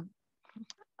them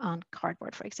on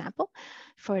cardboard, for example.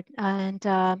 And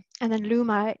then Loom,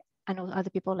 I know other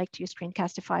people like to use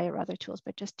Screencastify or other tools,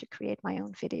 but just to create my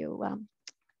own video,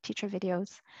 teacher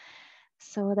videos.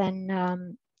 So then,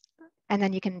 and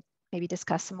then you can maybe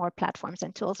discuss some more platforms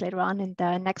and tools later on in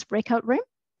the next breakout room.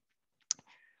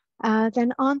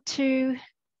 Then on to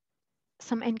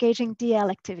some engaging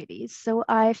DL activities. So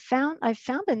I found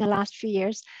in the last few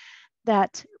years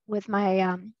that with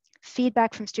my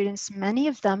feedback from students, many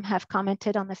of them have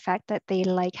commented on the fact that they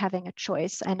like having a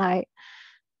choice, and I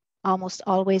almost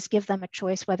always give them a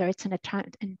choice, whether it's in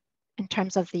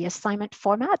terms of the assignment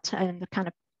format and the kind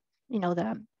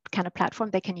of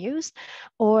platform they can use,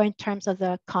 or in terms of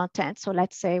the content. So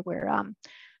let's say we're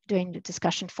doing the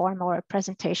discussion forum or a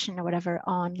presentation or whatever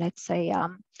on, let's say,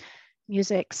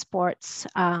 music, sports,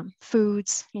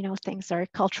 foods, things that are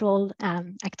cultural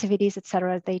activities,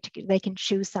 etc. They can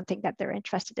choose something that they're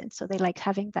interested in. So they like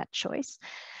having that choice.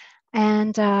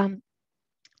 And in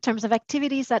terms of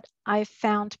activities that I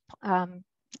found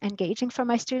engaging for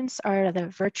my students are the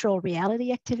virtual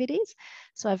reality activities.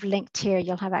 So I've linked here,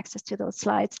 you'll have access to those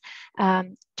slides.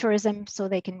 Tourism, so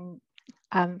they can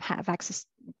have access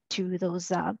to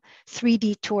those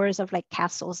 3D tours of like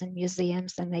castles and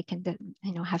museums, and they can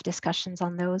have discussions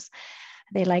on those.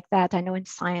 They like that. I know in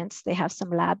science they have some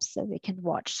labs that they can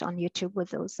watch on YouTube with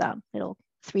those little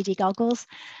 3D goggles.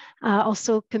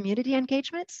 Also community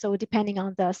engagement. So depending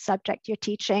on the subject you're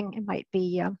teaching, it might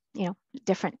be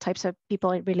different types of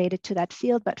people related to that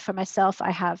field. But for myself,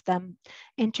 I have them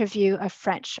interview a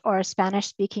French or a Spanish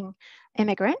speaking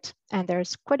immigrant, and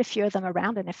there's quite a few of them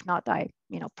around. And if not, I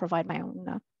provide my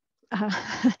own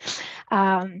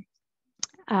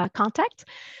contact.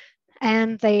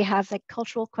 And they have like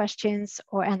cultural questions,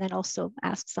 and then also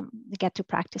get to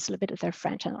practice a little bit of their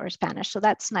French or Spanish. So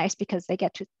that's nice because they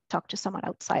get to talk to someone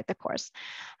outside the course.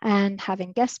 And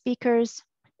having guest speakers,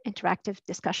 interactive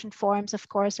discussion forums, of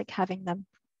course, like having them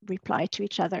reply to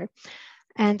each other.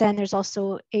 And then there's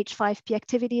also H5P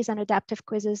activities and adaptive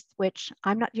quizzes, which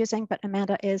I'm not using, but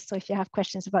Amanda is. So if you have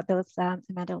questions about those,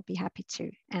 Amanda will be happy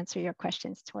to answer your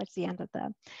questions towards the end of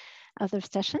the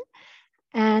session.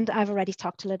 And I've already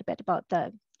talked a little bit about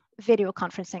the video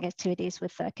conferencing activities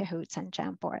with Kahoots and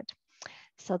Jamboard.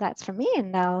 So that's for me.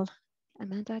 And now,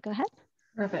 Amanda, go ahead.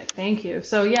 Perfect, thank you.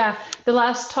 So yeah, the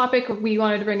last topic we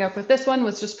wanted to bring up with this one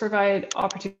was just provide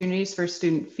opportunities for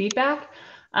student feedback.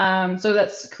 So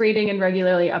that's creating and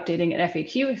regularly updating an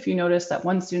FAQ. If you notice that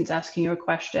one student's asking you a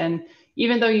question,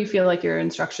 even though you feel like your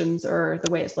instructions or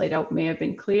the way it's laid out may have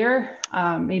been clear,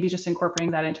 maybe just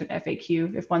incorporating that into an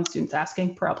FAQ. If one student's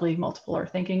asking, probably multiple are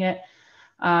thinking it.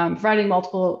 Providing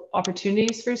multiple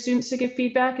opportunities for students to give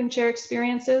feedback and share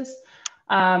experiences.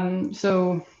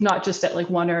 So not just at like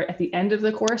one or at the end of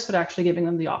the course, but actually giving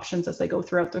them the options as they go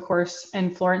throughout the course.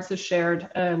 And Florence has shared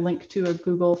a link to a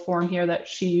Google form here that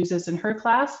she uses in her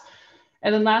class.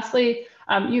 And then lastly,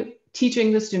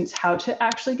 teaching the students how to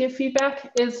actually give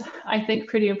feedback is, I think,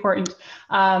 pretty important.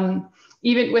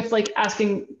 Even with like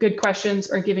asking good questions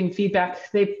or giving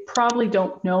feedback, they probably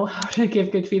don't know how to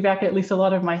give good feedback. At least a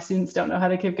lot of my students don't know how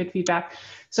to give good feedback.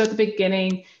 So at the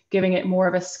beginning, giving it more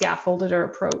of a scaffolded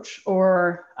approach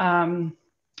or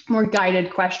more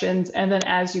guided questions. And then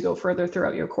as you go further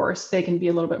throughout your course, they can be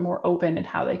a little bit more open in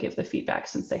how they give the feedback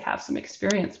since they have some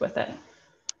experience with it.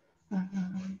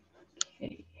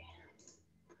 Okay.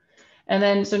 And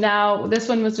then, so now this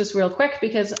one was just real quick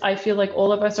because I feel like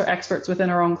all of us are experts within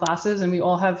our own classes and we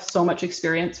all have so much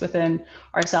experience within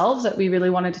ourselves that we really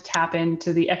wanted to tap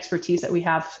into the expertise that we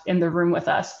have in the room with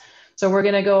us. So we're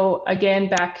going to go again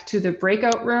back to the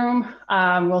breakout room.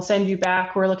 We'll send you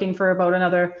back. We're looking for about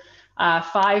another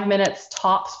 5 minutes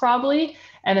tops probably.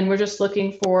 And then we're just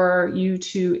looking for you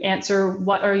to answer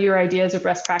what are your ideas or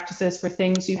best practices for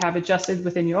things you have adjusted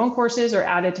within your own courses or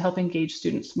added to help engage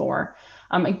students more.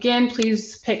 Again,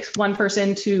 please pick one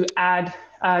person to add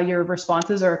your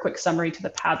responses or a quick summary to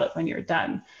the Padlet when you're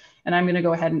done. And I'm going to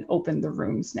go ahead and open the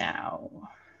rooms now.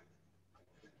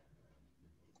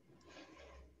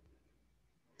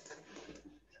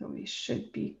 So we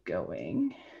should be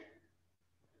going.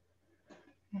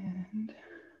 And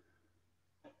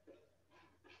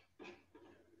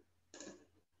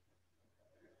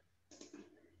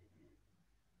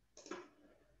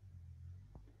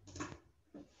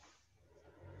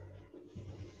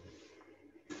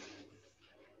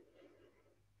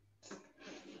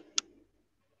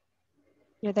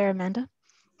You're there, Amanda?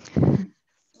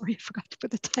 Sorry, I forgot to put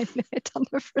the time limit on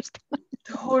the first one.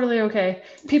 Totally okay.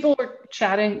 People were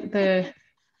chatting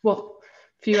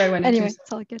few I went anyway, into.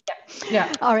 it's all good.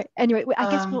 Yeah. All right. Anyway,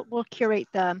 I guess we'll curate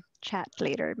the chat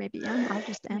later. Maybe. Yeah. I'll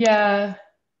just end. Yeah.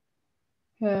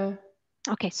 Yeah.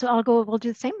 Okay. So we'll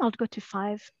do the same. I'll go to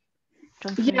 5.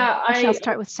 Yeah. Actually, I'll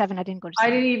start with 7. I didn't go to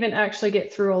 7. I didn't even actually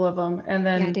get through all of them. And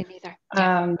then. Yeah, I didn't either.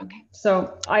 Yeah. Okay.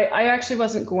 So I actually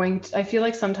wasn't going to, I feel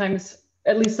like sometimes,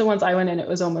 at least the ones I went in, it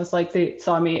was almost like they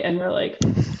saw me and were like,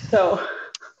 so.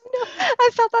 I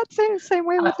felt that same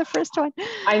way with the first one.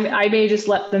 I may just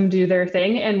let them do their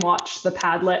thing and watch the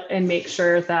Padlet and make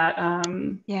sure that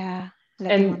yeah,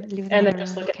 and then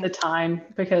just look at the time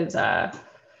because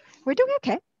we're doing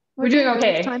okay. We're doing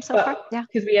okay time so far. Yeah,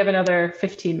 because we have another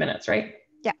 15 minutes, right?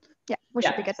 Yeah, we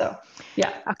should be good. So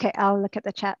yeah. Okay, I'll look at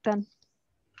the chat then.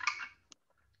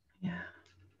 Yeah.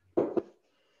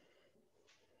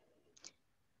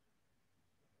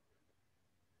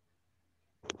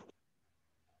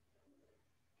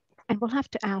 And we'll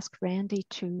have to ask Randy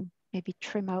to maybe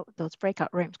trim out those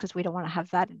breakout rooms because we don't want to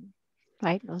have that in,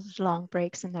 right? Those long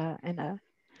breaks in the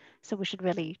so we should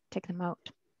really take them out.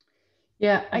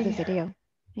 Yeah, the video,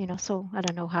 so I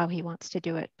don't know how he wants to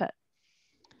do it, but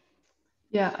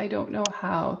yeah, I don't know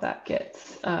how that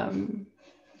gets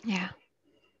yeah,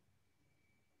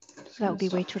 that would be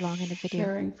way too long in the video.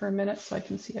 Sharing for a minute so I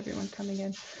can see everyone coming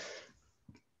in.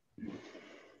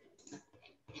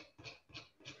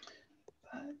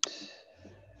 But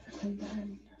and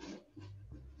then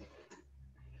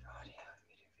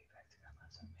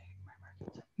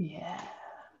yeah.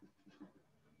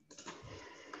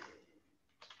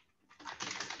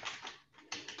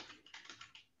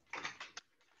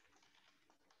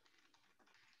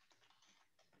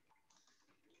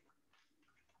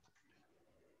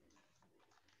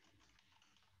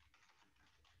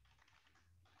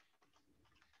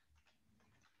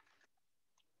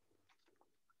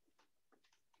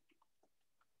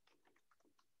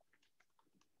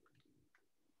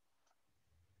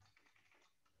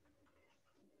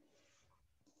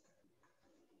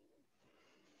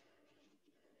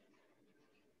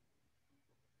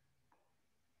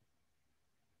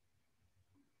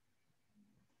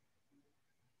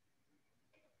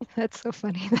 That's so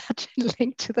funny, that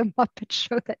link to the Muppet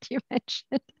Show that you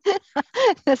mentioned.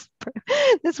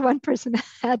 this one person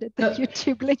added the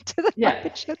YouTube link to the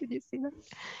Muppet Show. Did you see that?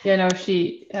 Yeah, no,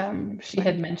 she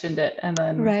had mentioned it, and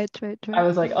then right. I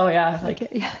was like, oh yeah, like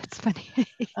yeah, it's funny.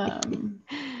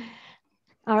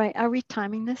 All right, are we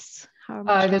timing this? How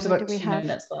much there's longer about do we 2 have?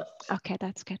 minutes left. Okay,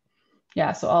 that's good.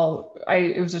 Yeah, so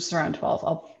it was just around 12.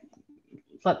 I'll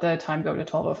let the time go to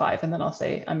 12:05, and then I'll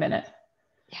say a minute.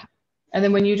 Yeah. And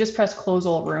then when you just press close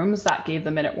all rooms, that gave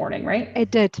the minute warning, right?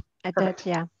 It did. Perfect.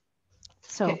 Yeah.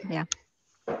 So okay. yeah.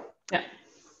 Yeah.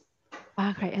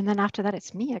 Okay, and then after that,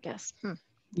 it's me, I guess.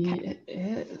 Okay. It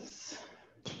is.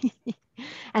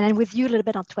 And then with you a little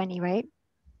bit on 20, right?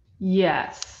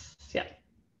 Yes. Yeah.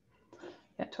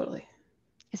 Yeah, totally.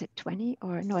 Is it 20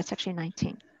 or no, it's actually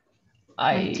 19.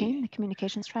 19, the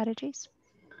communication strategies.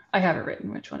 I have it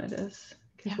written which one it is.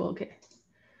 Yeah. Well, okay.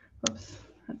 Whoops.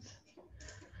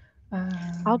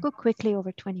 I'll go quickly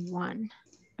over 21,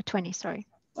 or 20, sorry.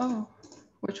 Oh,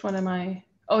 which one am I?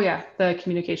 Oh yeah, the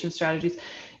communication strategies.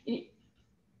 We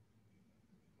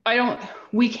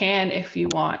can, if you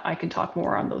want, I can talk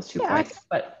more on those 2 points,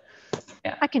 but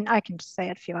yeah. I can just say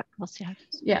it if you want. We'll see how it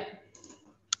goes. Yeah.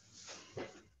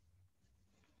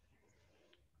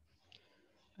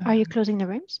 Are you closing the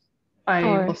rooms?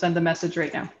 I will send the message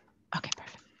right now. Okay,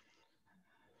 perfect.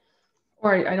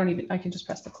 Or I can just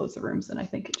press the close the rooms, and I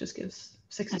think it just gives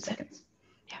 60 seconds.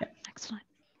 Yeah, excellent.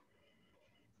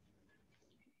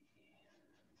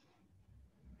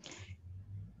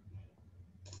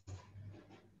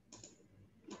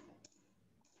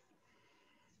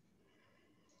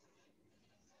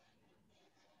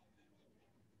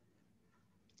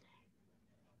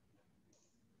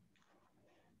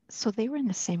 So they were in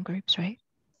the same groups, right?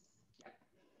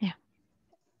 Yeah.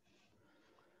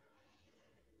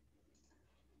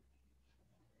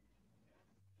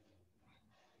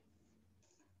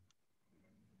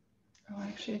 Oh,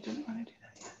 actually, I didn't want to do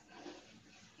that yet.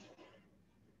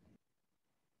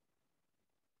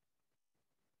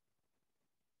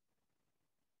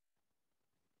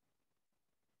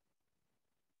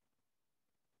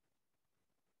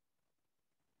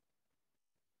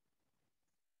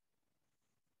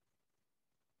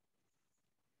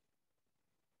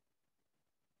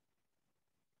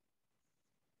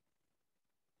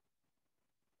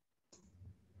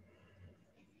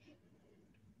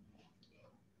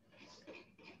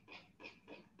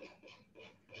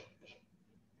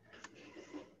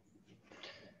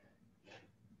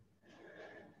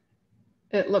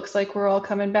 It looks like we're all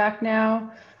coming back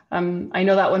now. I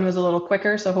know that one was a little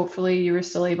quicker, so hopefully you were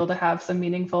still able to have some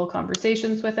meaningful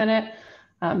conversations within it.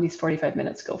 These 45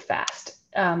 minutes go fast.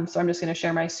 So I'm just going to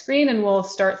share my screen and we'll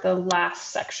start the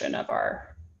last section of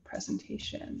our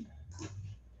presentation.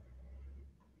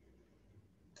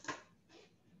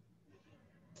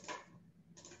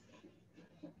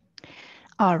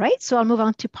 All right, so we'll move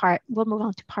on to part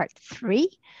 3.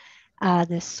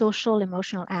 The social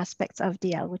emotional aspects of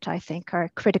DL, which I think are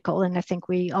critical. And I think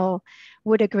we all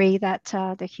would agree that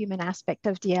the human aspect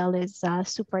of DL is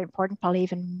super important, probably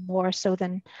even more so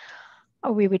than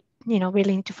we would,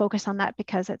 really need to focus on that,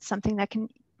 because it's something that can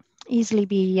easily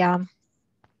be, sorry,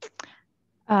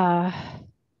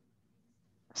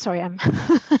 I'm,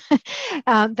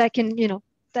 that can,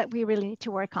 that we really need to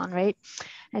work on, right?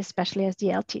 Especially as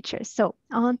DL teachers. So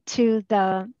on to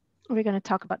we're going to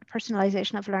talk about the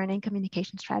personalization of learning,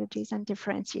 communication strategies, and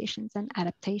differentiations and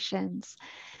adaptations.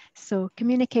 So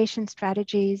communication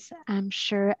strategies, I'm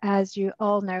sure, as you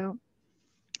all know,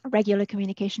 regular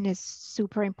communication is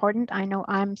super important. I know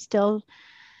I'm still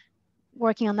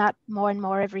working on that more and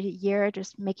more every year,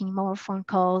 just making more phone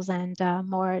calls and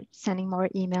sending more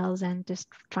emails, and just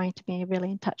trying to be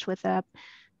really in touch with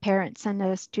parents and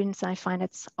the students. I find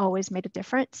it's always made a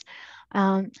difference.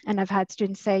 And I've had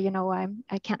students say,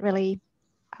 I can't really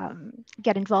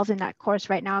get involved in that course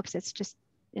right now because it's just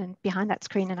behind that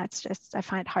screen, and that's just, I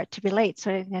find it hard to relate.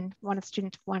 So then one of the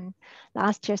students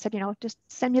last year said, just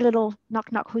send me a little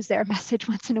knock knock who's there message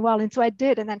once in a while. And so I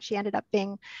did, and then she ended up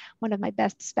being one of my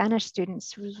best Spanish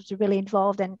students who was really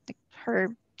involved, and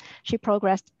she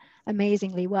progressed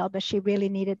amazingly well, but she really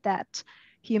needed that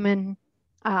human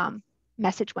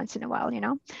message once in a while,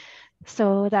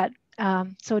 so that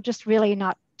so just really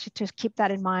not to keep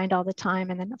that in mind all the time.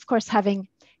 And then of course having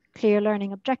clear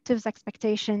learning objectives,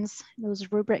 expectations,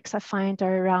 those rubrics I find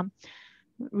are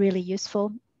really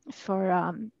useful for,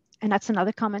 and that's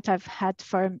another comment I've had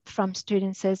from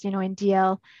students is, in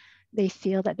DL, they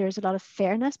feel that there's a lot of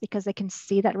fairness because they can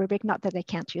see that rubric, not that they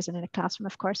can't use it in a classroom,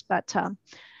 of course, but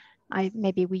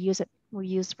maybe we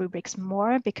use rubrics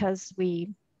more because we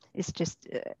is just,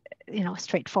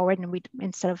 straightforward, and we,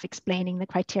 instead of explaining the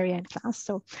criteria in class.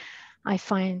 So I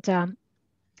find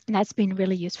that's been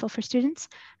really useful for students.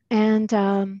 And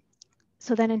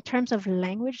so then in terms of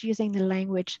language, using the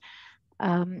language,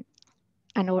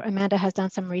 I know Amanda has done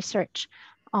some research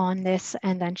on this,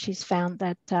 and then she's found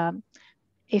that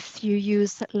if you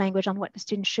use language on what the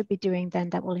students should be doing, then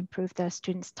that will improve the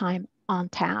students' time on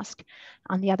task.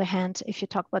 On the other hand, if you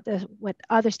talk about what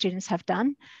other students have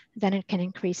done, then it can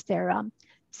increase their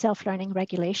self-learning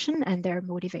regulation and their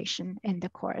motivation in the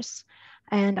course.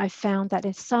 And I found that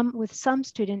with some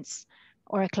students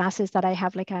or classes that I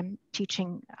have, like I'm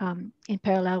teaching in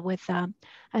parallel with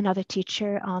another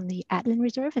teacher on the Atlin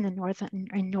Reserve in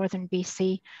northern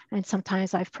BC, and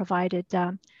sometimes I've provided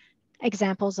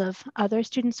examples of other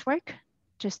students' work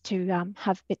just to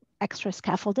have a bit extra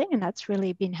scaffolding, and that's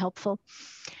really been helpful.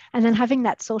 And then having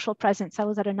that social presence. I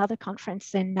was at another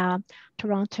conference in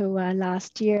Toronto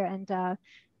last year, and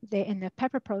in the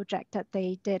Pepper project that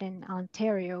they did in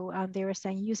Ontario, they were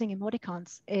saying using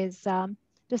emoticons is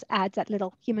just adds that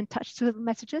little human touch to the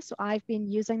messages. So I've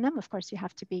been using them. Of course, you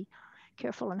have to be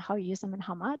careful on how you use them and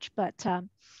how much, but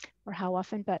or how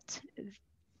often. But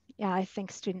yeah, I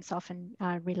think students often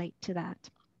relate to that.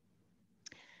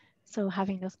 So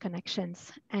having those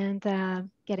connections and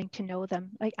getting to know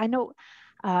them. Like I know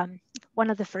one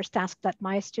of the first tasks that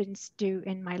my students do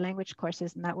in my language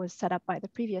courses, and that was set up by the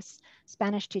previous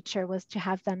Spanish teacher, was to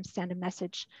have them send a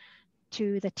message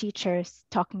to the teachers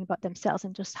talking about themselves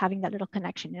and just having that little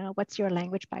connection. You know, what's your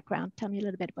language background? Tell me a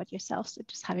little bit about yourself. So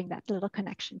just having that little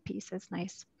connection piece is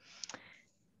nice.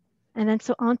 And then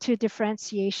so on to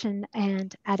differentiation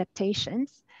and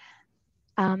adaptations.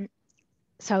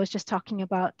 So I was just talking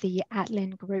about the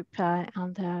Atlin group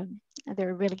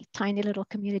they're a really tiny little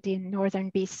community in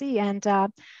northern BC. And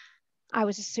I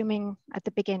was assuming at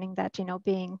the beginning that,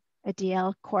 being a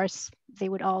DL course, they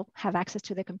would all have access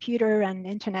to the computer and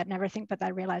internet and everything, but I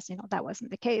realized, that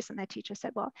wasn't the case. And the teacher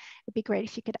said, well, it'd be great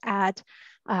if you could add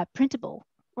printable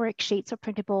worksheets or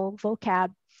printable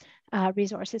vocab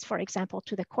resources, for example,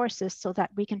 to the courses so that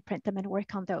we can print them and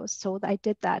work on those. So I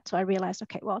did that. So I realized,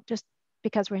 okay, well, just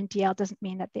because we're in DL doesn't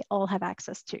mean that they all have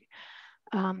access to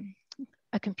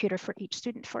a computer for each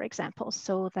student, for example.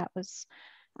 So that was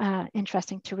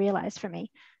interesting to realize for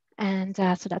me. And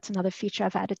so that's another feature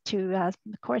I've added to the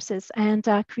courses, and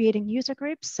creating user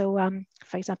groups. So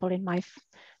for example, in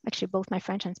actually both my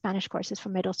French and Spanish courses for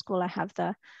middle school, I have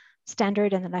the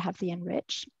standard and then I have the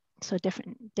enrich. So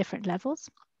different levels.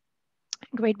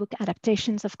 Gradebook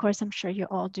adaptations, of course, I'm sure you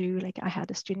all do. Like I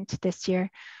had a student this year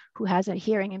who has a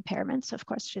hearing impairment. So of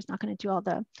course, she's not going to do all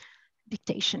the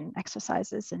dictation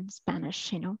exercises in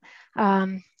Spanish,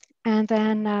 And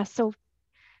then, so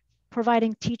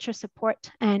providing teacher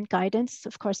support and guidance,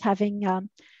 of course, having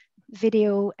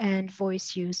video and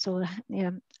voice use. So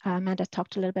Amanda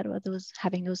talked a little bit about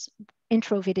having those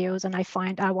intro videos, and I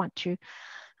find I'm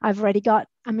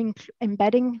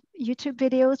embedding YouTube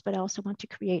videos, but I also want to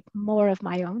create more of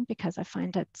my own because I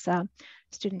find that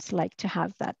students like to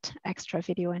have that extra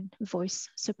video and voice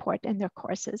support in their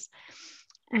courses.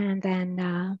 And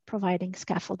then providing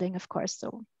scaffolding, of course.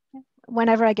 So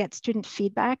whenever I get student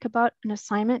feedback about an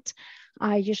assignment,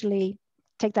 I usually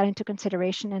take that into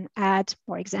consideration and add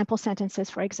more example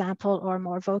sentences, for example, or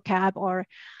more vocab, or,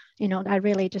 I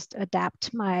really just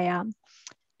adapt my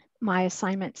my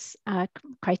assignments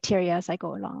criteria as I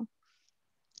go along.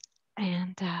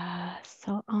 And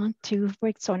so on to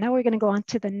break. So now we're going to go on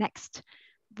to the next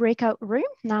breakout room,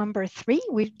 number 3.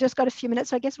 We've just got a few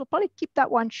minutes, so I guess we'll probably keep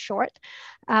that one short.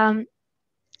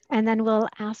 And then we'll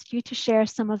ask you to share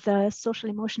some of the social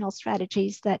emotional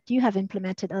strategies that you have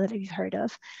implemented or that you've heard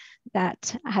of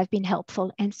that have been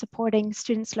helpful in supporting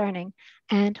students' learning,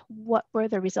 and what were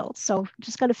the results. So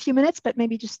just got a few minutes, but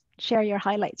maybe just share your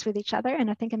highlights with each other. And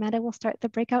I think Amanda will start the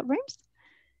breakout rooms.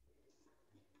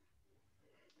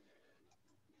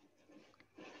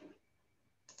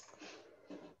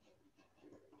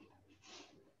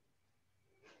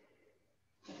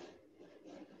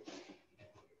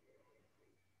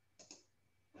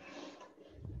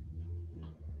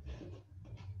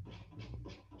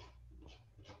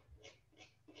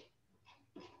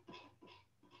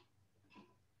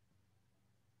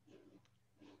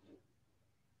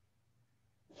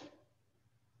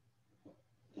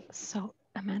 So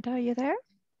Amanda, are you there?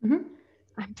 Mm-hmm.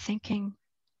 I'm thinking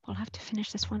we'll have to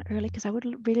finish this one early because I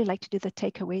would really like to do the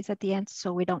takeaways at the end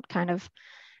so we don't kind of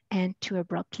end too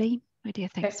abruptly. What do you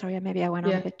think? Okay. Sorry, maybe I went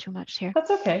on a bit too much here.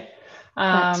 That's okay.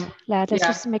 But let's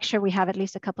just make sure we have at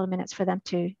least a couple of minutes for them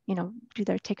to, do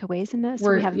their takeaways in this.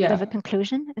 So we have a bit of a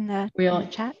conclusion in the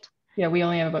chat. Yeah, we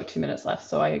only have about 2 minutes left,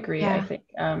 so I agree. Yeah. I think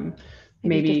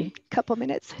maybe a couple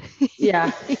minutes.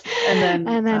 Yeah, and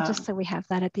then just so we have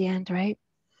that at the end, right?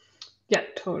 Yeah,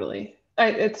 totally.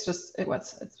 It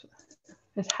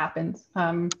happens.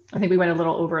 I think we went a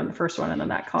little over in the first one, and then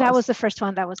that caused. That was the first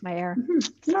one. That was my error.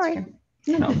 Sorry. Okay.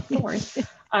 No, don't worry.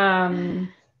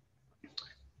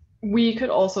 We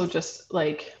could also just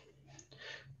like,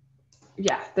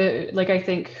 yeah, I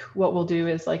think what we'll do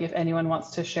is like if anyone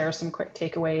wants to share some quick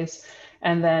takeaways,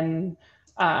 and then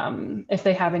if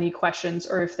they have any questions,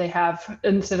 or if they have,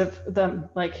 instead of them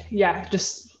like, yeah,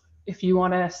 just if you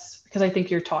want to, because I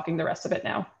think you're talking the rest of it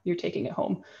now, you're taking it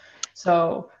home.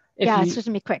 So it's just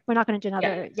gonna be quick. We're not going to do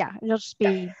another. Yeah, it'll just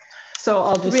be. So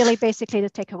I'll just really basically the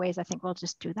takeaways. I think we'll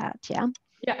just do that. Yeah.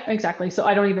 Yeah, exactly. So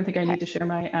I don't even think I need to share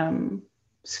my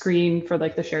screen for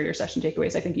like the share your session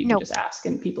takeaways. I think you can just ask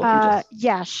and people can just.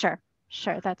 Yeah, sure,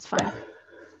 that's fine.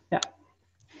 Yeah.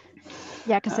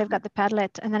 Yeah, because they've got the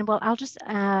Padlet, and then I'll just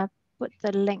put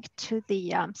the link to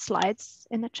the slides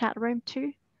in the chat room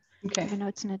too. Okay. I know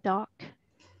it's in a doc.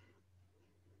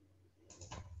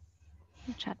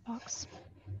 The chat box.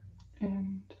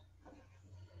 And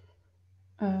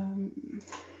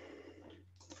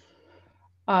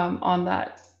on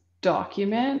that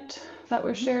document that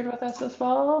was shared with us as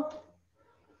well.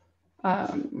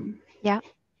 Yeah.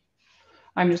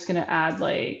 I'm just gonna add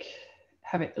like,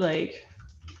 have it like,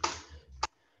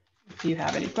 if you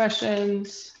have any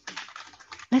questions.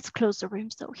 Let's close the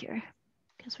rooms though here,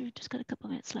 because we've just got a couple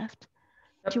minutes left.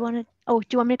 Yep. Do you want to? Oh, do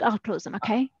you want me to? I'll close them.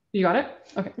 Okay. You got it.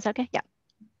 Okay. Is that okay? Yeah.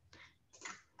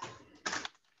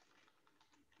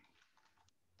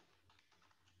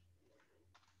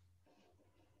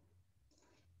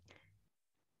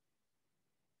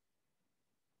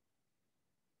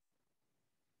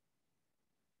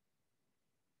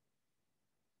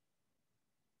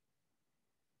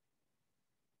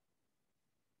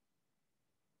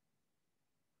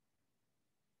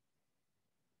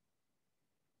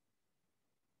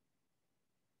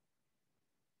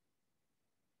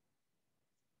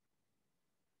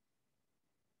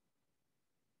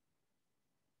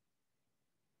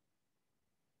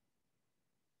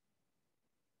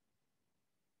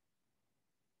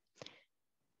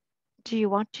 Do you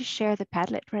want to share the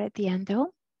Padlet right at the end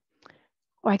though?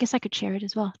 Or I guess I could share it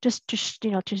as well, just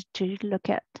to look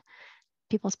at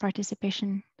people's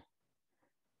participation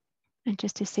and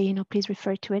just to say, please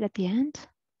refer to it at the end.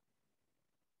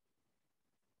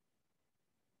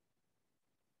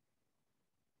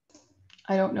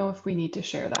 I don't know if we need to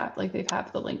share that. Like they've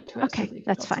the link to it. Okay, so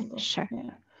that's fine. Sure.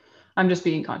 Yeah. I'm just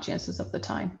being conscientious of the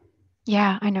time.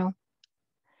 Yeah, I know.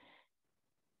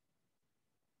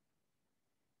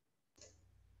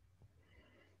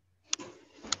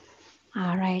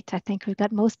 All right, I think we've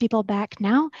got most people back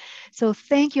now. So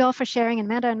thank you all for sharing. And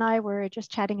Amanda and I were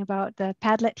just chatting about the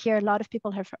Padlet here. A lot of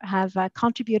people have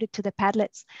contributed to the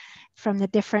Padlets from the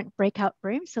different breakout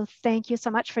rooms. So thank you so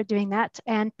much for doing that.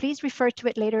 And please refer to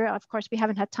it later. Of course, we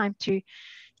haven't had time to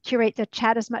curate the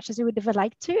chat as much as we would have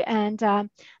liked to. And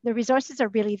the resources are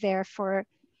really there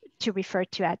to refer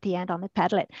to at the end on the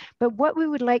Padlet. But what we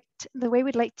would like, the way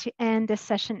we'd like to end this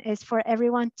session is for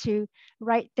everyone to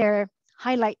write their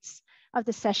highlights of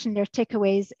the session, their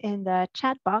takeaways in the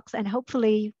chat box. And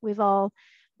hopefully we've all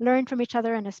learned from each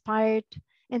other and inspired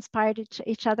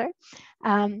each other.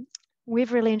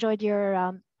 We've really enjoyed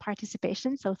your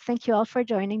participation. So thank you all for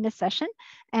joining this session.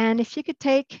 And if you could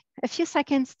take a few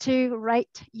seconds to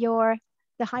write the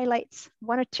highlights,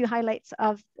 1 or 2 highlights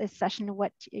of this session,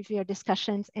 if your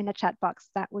discussions in the chat box,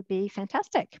 that would be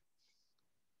fantastic.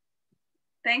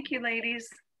 Thank you, ladies.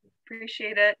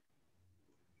 Appreciate it.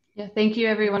 Yeah, thank you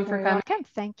everyone for coming. Welcome.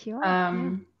 Thank you.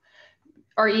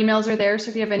 Our emails are there, so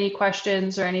if you have any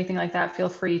questions or anything like that, feel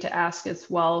free to ask as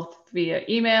well via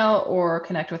email or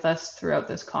connect with us throughout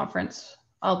this conference.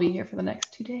 I'll be here for the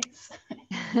next 2 days.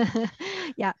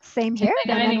 Yeah, same here.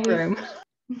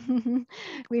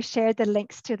 We've shared the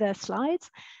links to the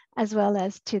slides as well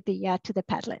as to the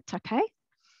Padlet. Okay.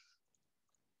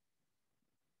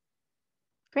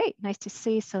 Great, nice to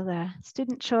see. So the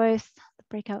student choice, the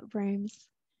breakout rooms.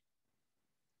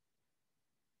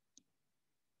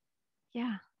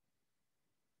 Yeah.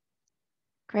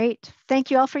 Great.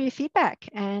 Thank you all for your feedback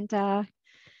and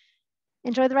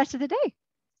enjoy the rest of the day.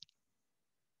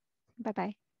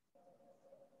 Bye-bye.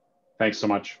 Thanks so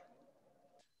much.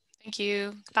 Thank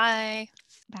you. Bye.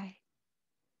 Bye.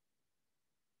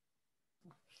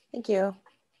 Thank you.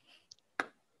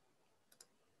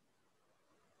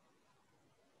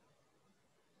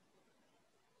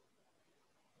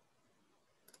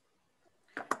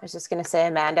 was just going to say,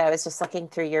 Amanda, I was just looking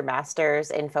through your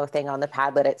master's info thing on the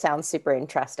Padlet. It sounds super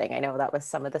interesting. I know that was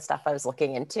some of the stuff I was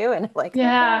looking into, and like,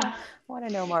 yeah, I want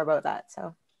to know more about that.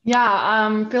 So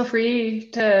yeah, feel free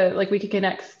to, like, we could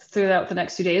connect throughout the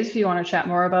next 2 days if you want to chat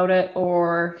more about it,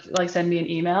 or like send me an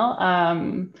email.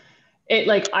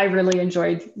 I really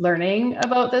enjoyed learning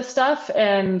about this stuff,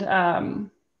 and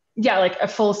yeah, like a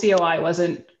full COI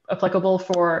wasn't applicable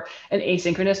for an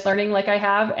asynchronous learning like I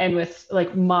have, and with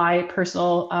like my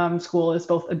personal school is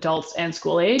both adults and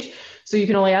school age, so you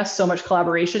can only ask so much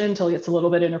collaboration until it gets a little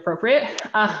bit inappropriate.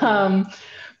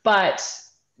 But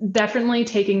definitely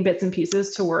taking bits and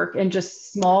pieces to work and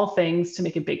just small things to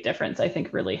make a big difference, I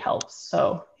think really helps.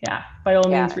 So yeah, by all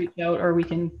means, reach out, or we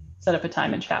can set up a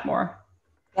time and chat more.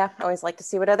 Yeah, I always like to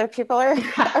see what other people are,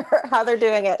 how they're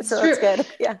doing it. So that's good.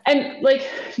 Yeah. And like,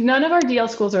 none of our DL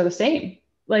schools are the same.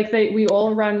 Like we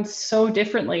all run so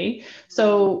differently.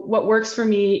 So what works for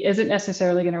me isn't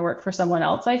necessarily going to work for someone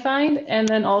else, I find. And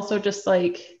then also just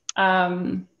like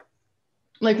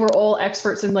we're all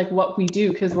experts in like what we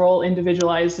do, because we're all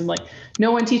individualized, and like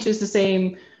no one teaches the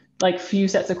same like few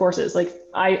sets of courses. Like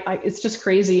it's just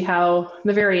crazy how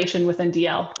the variation within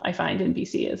DL I find in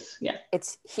BC is,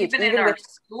 it's huge. Even in our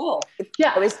school.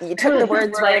 Yeah, you took the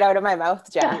words right out of my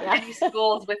mouth, Jen. Yeah. Many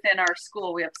schools within our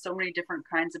school, we have so many different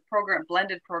kinds of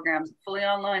blended programs, fully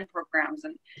online programs,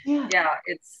 and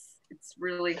it's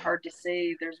really hard to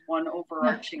say there's one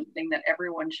overarching thing that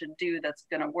everyone should do that's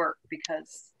going to work,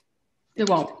 because it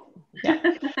won't. Yeah.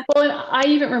 Well, and I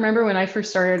even remember when I first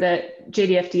started at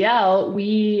JDFDL,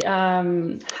 we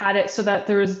had it so that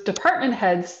there was department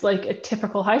heads like a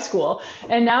typical high school.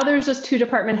 And now there's just 2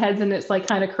 department heads, and it's like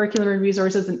kind of curriculum and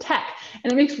resources and tech.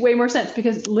 And it makes way more sense,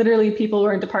 because literally people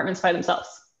are in departments by themselves.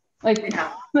 Like,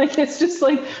 like it's just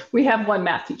like we have one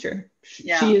math teacher.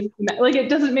 Yeah. She is like, it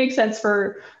doesn't make sense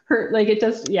for her. Like it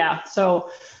does. Yeah.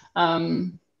 So,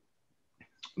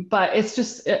 but it's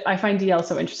just, I find DL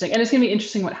so interesting, and it's going to be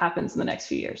interesting what happens in the next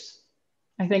few years.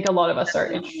 I think a lot of us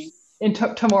are in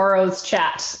tomorrow's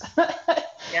chat.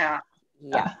 Yeah.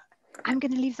 I'm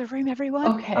going to leave the room,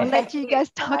 everyone. Okay. I'll let you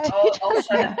guys talk to each I'll other.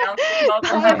 shut it down.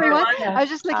 Bye, everyone. Yeah. I was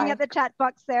just looking at the chat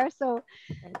box there. So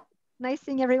nice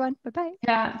seeing everyone. Bye-bye.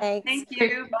 Yeah. Thanks. Thank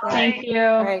you. Bye. Thank you.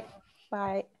 All right.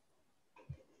 Bye.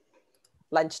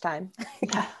 Lunchtime.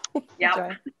 Yeah.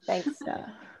 Enjoy. Thanks. Yeah.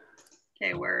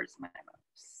 Okay, where's my